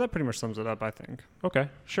constructivism? No, that pretty much sums it up, I think. Okay,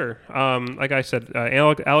 sure. Like I said,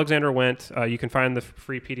 Alexander Wendt. You can find the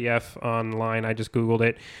free PDF online. I just Googled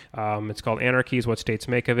it. It's called Anarchy is What States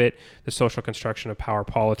Make of It, The Social Construction of Power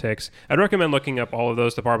Politics. I'd recommend looking up all of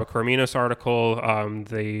those, the Barbara Corminas article,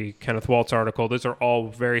 the Kenneth Waltz article. Those are all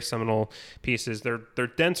very seminal pieces. They're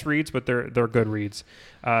dense reads, but they're good reads.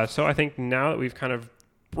 So I think now that we've kind of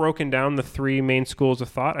broken down the three main schools of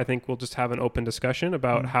thought, I think we'll just have an open discussion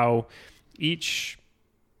about how each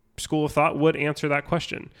school of thought would answer that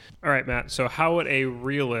question. All right, Matt. So how would a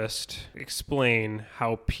realist explain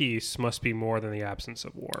how peace must be more than the absence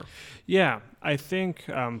of war? Yeah, I think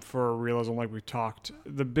for realism, like we talked,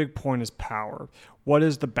 the big point is power. What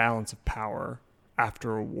is the balance of power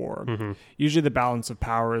after a war? Usually the balance of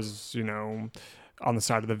power is, on the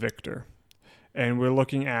side of the victor. And we're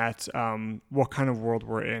looking at what kind of world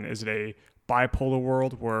we're in. Is it a bipolar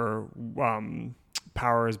world where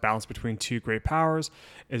power is balanced between two great powers?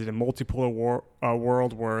 Is it a multipolar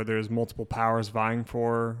world where there's multiple powers vying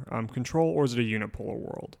for control, or is it a unipolar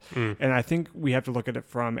world? And I think we have to look at it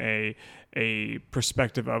from a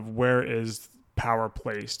perspective of where is power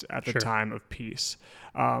placed at the time of peace.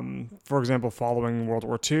 For example, following World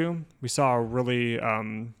War II, we saw a really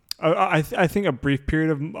I think a brief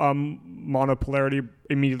period of monopolarity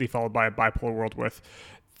immediately followed by a bipolar world with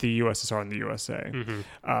the USSR and the USA.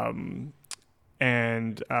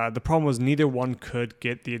 And the problem was neither one could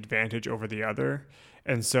get the advantage over the other.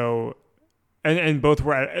 And so, and both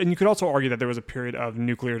were, and you could also argue that there was a period of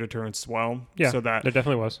nuclear deterrence as well. Yeah, so that there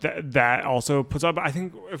definitely was. That also puts up, I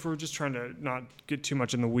think if we're just trying to not get too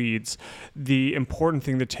much in the weeds, the important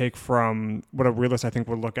thing to take from what a realist I think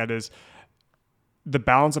would look at is the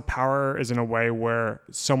balance of power is in a way where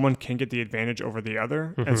someone can get the advantage over the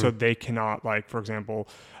other. And so they cannot, like, for example,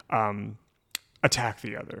 attack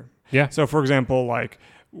the other. Yeah. So, for example, like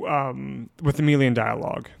with the Melian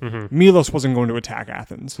dialogue, Milos wasn't going to attack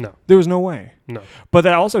Athens. No. There was no way. No. But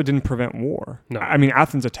that also didn't prevent war. No. I mean,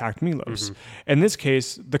 Athens attacked Milos. In this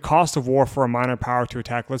case, the cost of war for a minor power to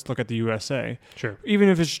attack, let's look at the USA. Sure. Even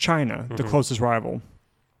if it's China, the closest rival,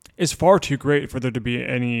 is far too great for there to be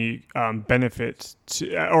any benefit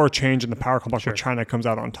or change in the power complex where China comes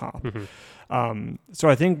out on top. So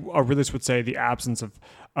I think a realist would say the absence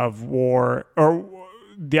of war, or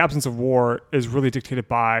the absence of war, is really dictated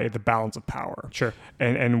by the balance of power. Sure.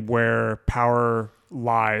 And where power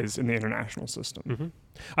lies in the international system.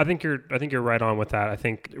 I think you're right on with that. I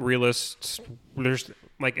think realists, there's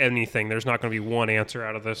like anything, there's not going to be one answer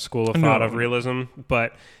out of the school of thought of realism,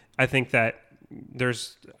 but I think that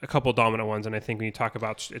there's a couple dominant ones, and I think when you talk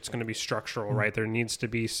about it's going to be structural, right? There needs to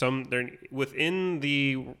be within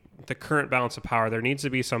the current balance of power, there needs to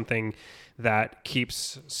be something that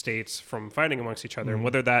keeps states from fighting amongst each other, and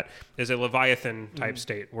whether that is a Leviathan type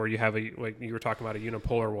state where you have like you were talking about, a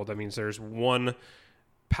unipolar world. That means there's one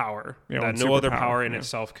power that no other power in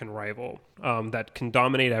itself can rival, that can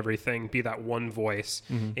dominate everything, be that one voice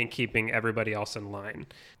in keeping everybody else in line.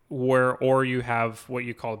 Or you have what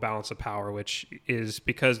you call a balance of power, which is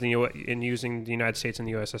because in using the United States and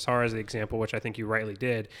the USSR as the example, which I think you rightly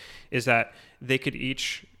did, is that they could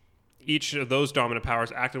each of those dominant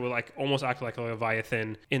powers almost acted like a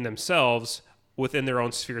Leviathan in themselves within their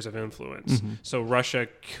own spheres of influence. So Russia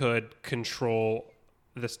could control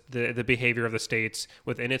the behavior of the states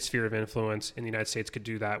within its sphere of influence, and the United States could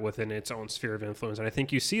do that within its own sphere of influence. And I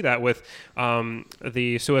think you see that with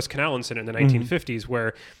the Suez Canal incident in the 1950s,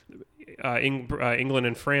 where England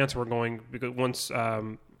and France were going, because once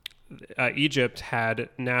Egypt had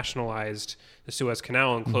nationalized the Suez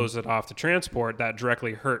Canal and closed it off to transport, that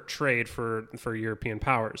directly hurt trade for European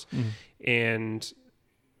powers. And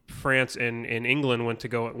France and England went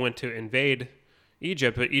to invade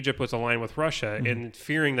Egypt, but Egypt was aligned with Russia, and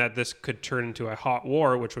fearing that this could turn into a hot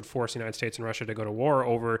war, which would force the United States and Russia to go to war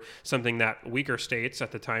over something that weaker states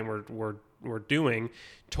at the time were doing,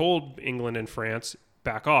 told England and France,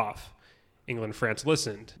 back off. England and France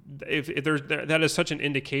listened. That is such an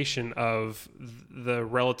indication of the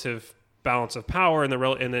relative balance of power and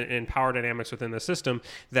the power dynamics within the system,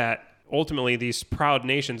 that ultimately these proud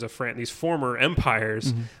nations of France, these former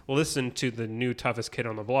empires, listen to the new toughest kid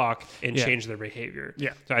on the block and change their behavior.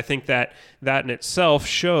 Yeah. So I think that in itself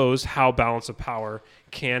shows how balance of power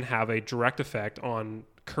can have a direct effect on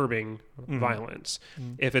curbing violence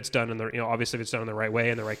if it's done in the, obviously if it's done in the right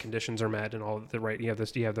way and the right conditions are met and all the right, you have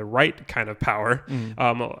the right kind of power.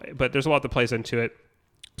 But there's a lot that plays into it.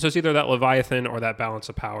 So it's either that Leviathan or that balance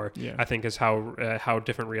of power, I think, is how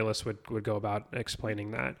different realists would go about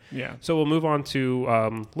explaining that. Yeah. So we'll move on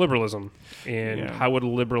to liberalism, and how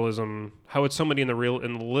would somebody in the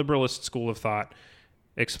liberalist school of thought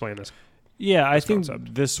explain this? Yeah, I think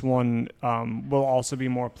concept? this one will also be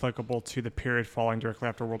more applicable to the period following directly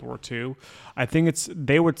after World War II. I think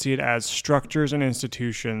they would see it as structures and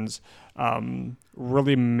institutions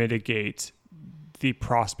really mitigate the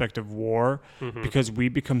prospect of war because we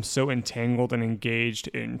become so entangled and engaged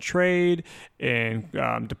in trade, in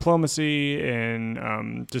diplomacy,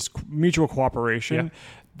 in just mutual cooperation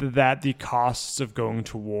that the costs of going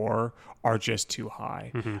to war are just too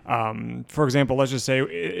high. For example, let's just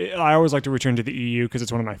say, I always like to return to the EU because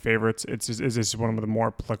it's one of my favorites. It's just one of the more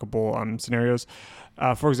applicable scenarios.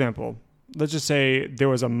 For example, let's just say there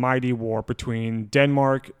was a mighty war between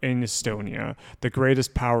Denmark and Estonia, the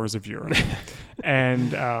greatest powers of Europe.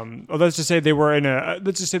 And let's just say they were in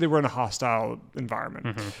a hostile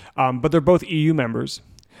environment. But they're both EU members.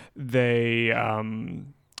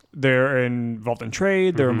 They're involved in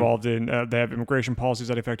trade. They're involved in. They have immigration policies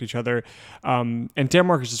that affect each other. And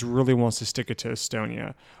Denmark just really wants to stick it to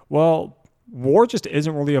Estonia. Well, war just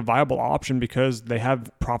isn't really a viable option because they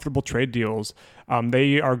have profitable trade deals.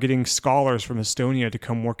 They are getting scholars from Estonia to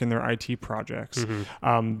come work in their IT projects.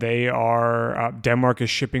 Denmark is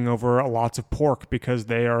shipping over lots of pork because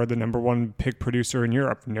they are the number one pig producer in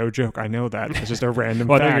Europe. No joke, I know that. It's just a random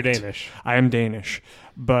fact. I know you're Danish. I am Danish.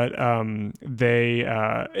 But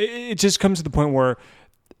it just comes to the point where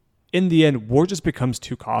in the end, war just becomes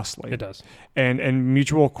too costly. It does. And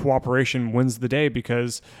mutual cooperation wins the day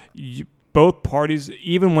because both parties,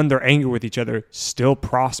 even when they're angry with each other, still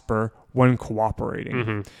prosper when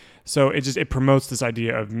cooperating. So it promotes this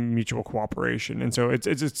idea of mutual cooperation, and so it's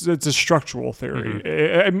a structural theory.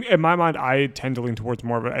 In my mind, I tend to lean towards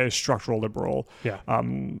more of a structural liberal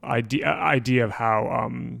idea of how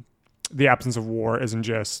the absence of war isn't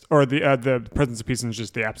just, or the presence of peace isn't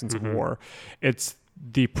just the absence of war. It's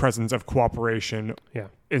the presence of cooperation,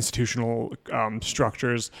 institutional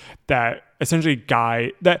structures that essentially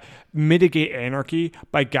mitigate anarchy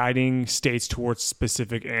by guiding states towards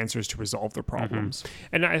specific answers to resolve their problems.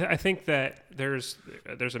 And I think that there's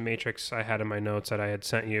a matrix I had in my notes that I had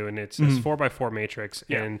sent you, and it's this 4x4 matrix.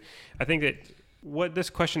 And I think that what this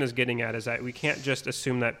question is getting at is that we can't just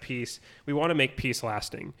assume that peace. We want to make peace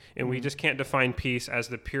lasting, and we just can't define peace as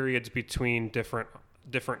the periods between different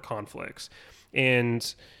conflicts.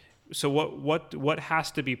 And so what has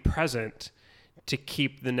to be present to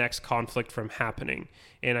keep the next conflict from happening?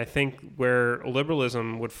 And I think where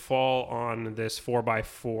liberalism would fall on this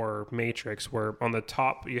 4x4 matrix, where on the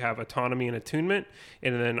top you have autonomy and attunement,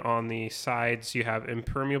 and then on the sides you have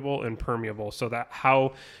impermeable and permeable, so that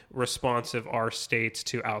how responsive are states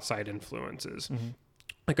to outside influences.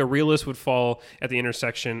 Like a realist would fall at the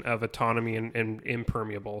intersection of autonomy and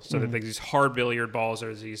impermeable. So that these hard billiard balls,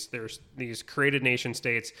 there's these created nation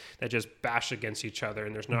states that just bash against each other,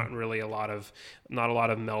 and there's not really a lot of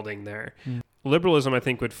melding there. Liberalism, I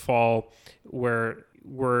think, would fall where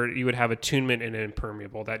you would have attunement and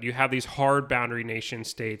impermeable, that you have these hard boundary nation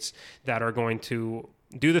states that are going to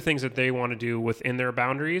do the things that they want to do within their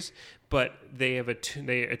boundaries, but they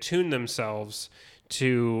attune themselves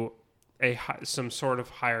to some sort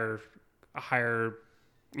of higher power,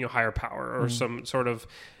 or some sort of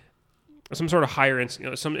higher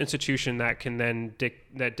some institution that can then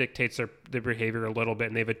that dictates their behavior a little bit,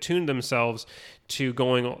 and they've attuned themselves to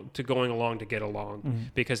going along to get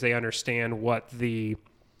along because they understand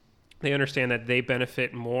that they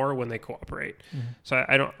benefit more when they cooperate. So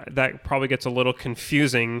that probably gets a little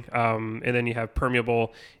confusing. And then you have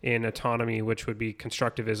permeable in autonomy, which would be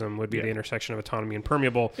constructivism, would be the intersection of autonomy and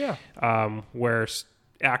permeable, where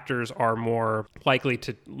actors are more likely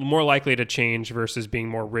to change versus being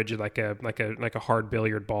more rigid, like a hard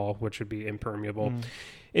billiard ball, which would be impermeable.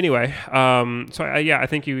 Anyway, I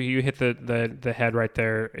think you hit the head right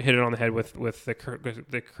there, hit it on the head with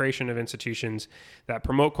the creation of institutions that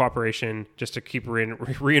promote cooperation, just to keep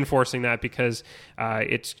reinforcing that, because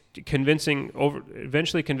it's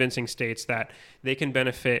eventually convincing states that they can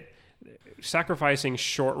benefit, sacrificing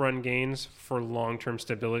short-run gains for long-term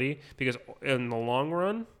stability, because in the long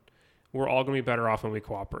run, we're all going to be better off when we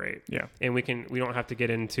cooperate. Yeah. And we don't have to get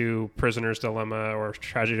into Prisoner's Dilemma or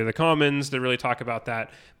Tragedy of the Commons to really talk about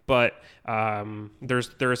that. But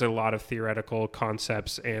there's a lot of theoretical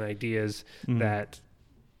concepts and ideas that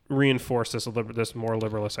reinforce this more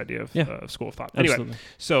liberalist idea of school of thought. Anyway, Absolutely.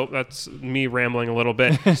 so that's me rambling a little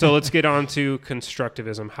bit. So let's get on to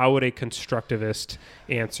constructivism. How would a constructivist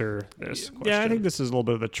answer this question? Yeah, I think this is a little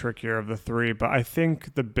bit of the trickier of the three, but I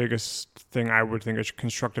think the biggest thing I would think a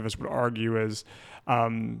constructivist would argue is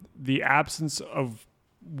the absence of,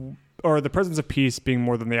 or the presence of peace being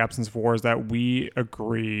more than the absence of war, is that we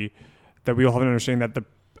agree that we all have an understanding that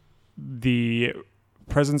the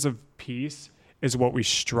presence of peace is what we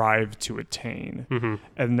strive to attain,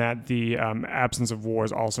 and that the absence of war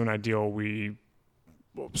is also an ideal we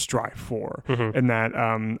strive for, and that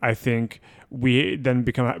I think we then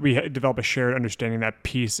develop a shared understanding that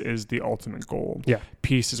peace is the ultimate goal. Yeah,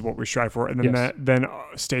 peace is what we strive for, and then then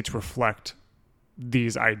states reflect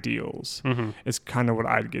these ideals. Is kind of what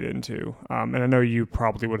I'd get into, and I know you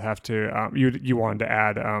probably would have to. You wanted to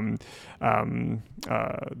add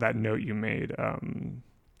that note you made.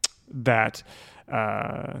 That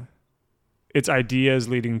it's ideas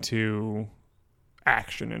leading to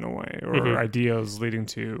action in a way, or ideas leading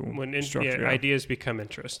to structure. Ideas become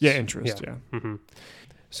interests. Yeah, interest. Yeah.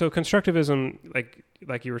 So constructivism,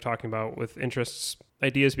 like you were talking about with interests,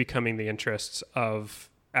 ideas becoming the interests of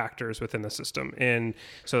actors within the system, and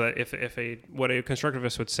so that what a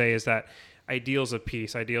constructivist would say is that ideals of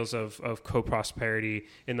peace, ideals of co-prosperity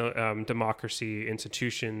in the democracy,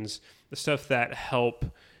 institutions, the stuff that help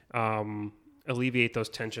alleviate those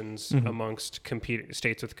tensions amongst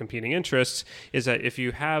states with competing interests, is that if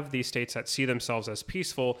you have these states that see themselves as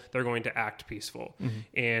peaceful, they're going to act peaceful.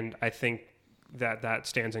 And I think that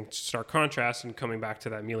stands in stark contrast, and coming back to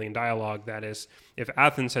that Melian dialogue, that is, if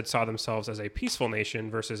Athens had saw themselves as a peaceful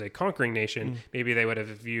nation versus a conquering nation, maybe they would have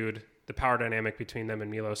viewed the power dynamic between them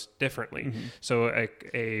and Milos differently. So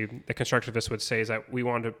a constructivist would say is that we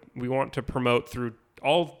want to promote through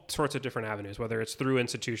all sorts of different avenues, whether it's through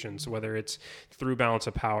institutions, whether it's through balance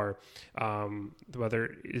of power,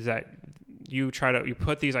 whether is that you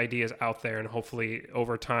put these ideas out there, and hopefully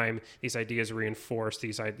over time these ideas reinforce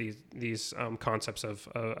these concepts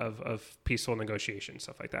of peaceful negotiation,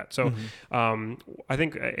 stuff like that. So I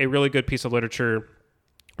think a really good piece of literature,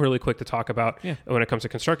 really quick to talk about when it comes to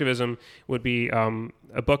constructivism, would be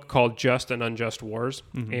a book called Just and Unjust Wars,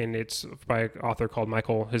 and it's by an author called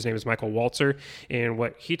his name is Michael Walzer, and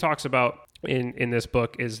what he talks about in this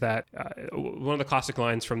book is that one of the classic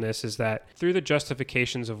lines from this is that through the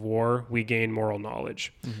justifications of war, we gain moral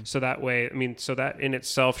knowledge. So that way, so that in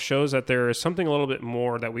itself shows that there is something a little bit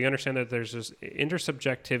more, that we understand that there's this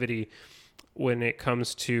intersubjectivity when it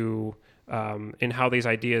comes to in how these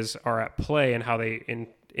ideas are at play and how they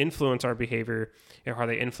influence our behavior and how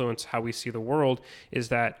they influence how we see the world, is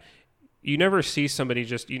that you never see somebody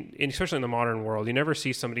especially in the modern world, you never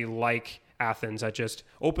see somebody like Athens that just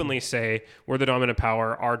openly say, we're the dominant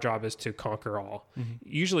power, our job is to conquer all.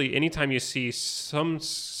 Usually anytime you see some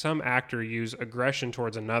actor use aggression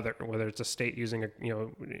towards another, whether it's a state using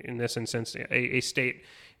in this instance a state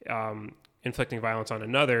inflicting violence on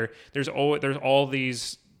another, there's all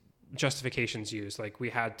these justifications used, like we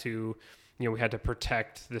had to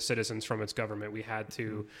protect the citizens from its government. We had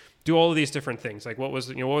to do all of these different things. Like what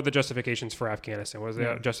were the justifications for Afghanistan? What was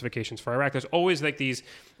the justifications for Iraq? There's always like these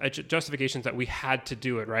justifications that we had to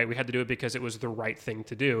do it, right? We had to do it because it was the right thing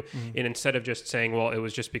to do. And instead of just saying, well, it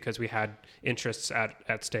was just because we had interests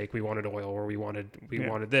at stake. We wanted oil, or we wanted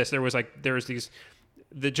this. There was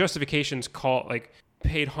the justifications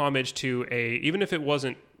paid homage to even if it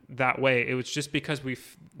wasn't that way, it was just because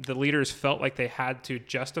the leaders felt like they had to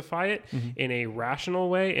justify it in a rational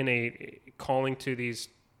way, in a calling to these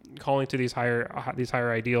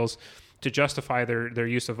higher ideals to justify their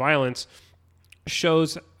use of violence,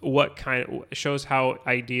 shows how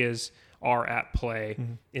ideas are at play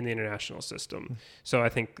in the international system. So I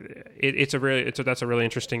think that's a really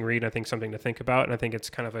interesting read. I think something to think about, and I think it's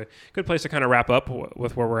kind of a good place to kind of wrap up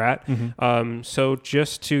with where we're at. So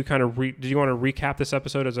just to kind of do you want to recap this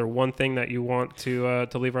episode? Is there one thing that you want to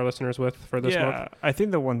leave our listeners with for this month? Yeah, I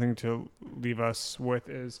think the one thing to leave us with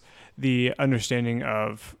is the understanding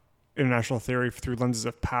of international theory through lenses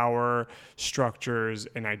of power, structures,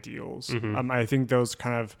 and ideals. I think those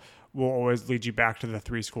kind of will always lead you back to the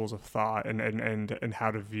three schools of thought and how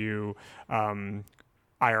to view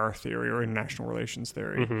IR theory or international relations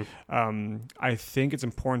theory. I think it's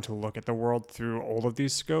important to look at the world through all of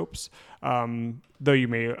these scopes. Though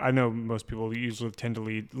I know most people usually tend to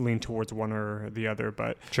lean towards one or the other,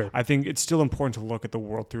 but Sure. I think it's still important to look at the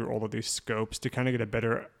world through all of these scopes to kind of get a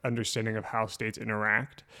better understanding of how states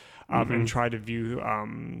interact, and try to view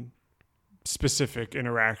specific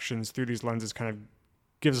interactions through these lenses. Kind of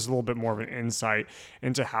gives us a little bit more of an insight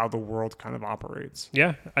into how the world kind of operates.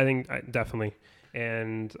 Yeah, I think definitely.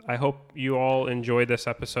 And I hope you all enjoyed this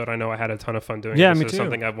episode. I know I had a ton of fun doing this. Me It's too.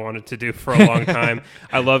 something I've wanted to do for a long time.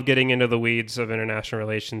 I love getting into the weeds of international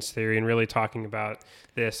relations theory and really talking about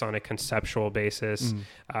this on a conceptual basis.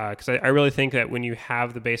 Because I really think that when you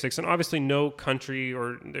have the basics, and obviously no country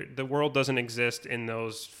or the world doesn't exist in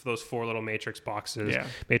those four little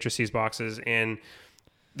matrices boxes. And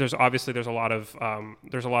there's a lot of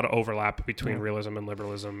overlap between realism and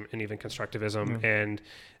liberalism and even constructivism. And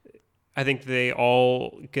I think they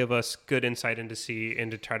all give us good insight into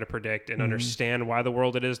to try to predict and understand why the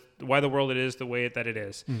world it is the way that it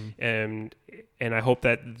is. And I hope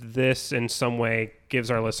that this in some way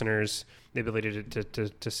gives our listeners the ability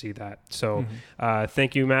to see that. So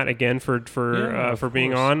thank you, Matt, again for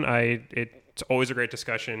being on. It's always a great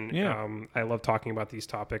discussion. I love talking about these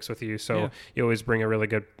topics with you. So you always bring a really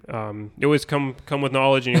good. You always come with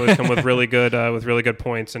knowledge, and you always come with really good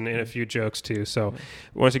points and a few jokes too. So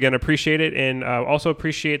once again, appreciate it, and also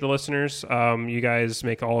appreciate the listeners. You guys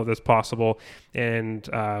make all of this possible. And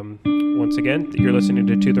once again, you're listening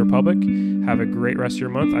to the Republic. Have a great rest of your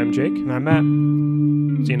month. I'm Jake, And I'm Matt.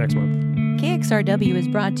 See you next month. KXRW is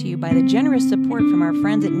brought to you by the generous support from our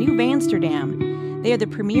friends at New Amsterdam. They are the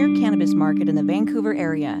premier cannabis market in the Vancouver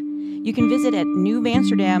area. You can visit at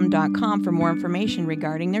newamsterdam.com for more information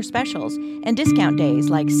regarding their specials and discount days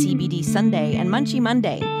like CBD Sunday and Munchie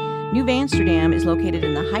Monday. New Amsterdam is located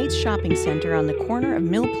in the Heights Shopping Center on the corner of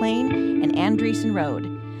Mill Plain and Andresen Road.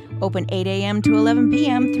 Open 8 a.m. to 11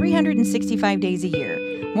 p.m. 365 days a year.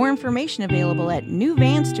 More information available at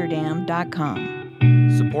newamsterdam.com.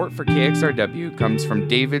 Support for KXRW comes from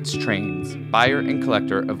David's Trains, buyer and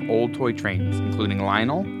collector of old toy trains, including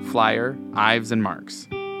Lionel, Flyer, Ives, and Marks.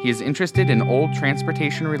 He is interested in old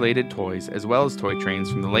transportation-related toys as well as toy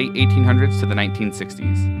trains from the late 1800s to the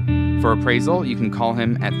 1960s. For appraisal, you can call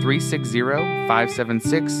him at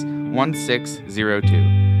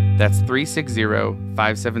 360-576-1602. That's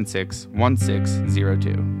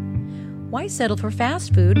 360-576-1602. Why settle for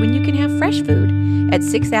fast food when you can have fresh food? At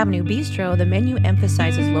 6th Avenue Bistro, the menu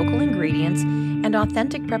emphasizes local ingredients and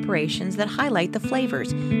authentic preparations that highlight the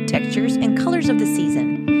flavors, textures, and colors of the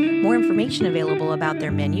season. More information available about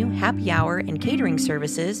their menu, happy hour, and catering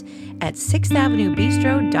services at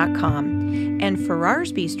 6thavenuebistro.com. And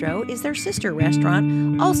Farrar's Bistro is their sister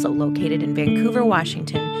restaurant, also located in Vancouver,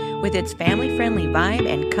 Washington. With its family-friendly vibe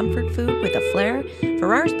and comfort food with a flair,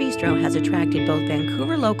 Farrar's Bistro has attracted both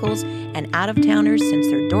Vancouver locals and out-of-towners since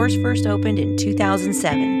their doors first opened in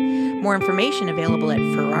 2007. More information available at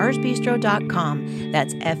farrarsbistro.com.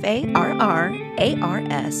 That's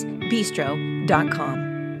Farrars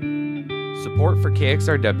bistro.com. Support for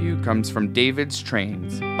KXRW comes from David's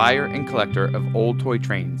Trains, buyer and collector of old toy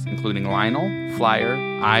trains, including Lionel, Flyer,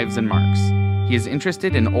 Ives, and Marks. He is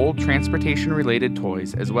interested in old transportation-related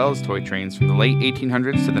toys as well as toy trains from the late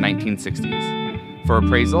 1800s to the 1960s. For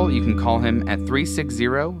appraisal, you can call him at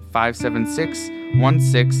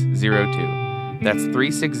 360-576-1602. That's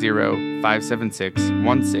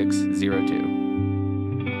 360-576-1602.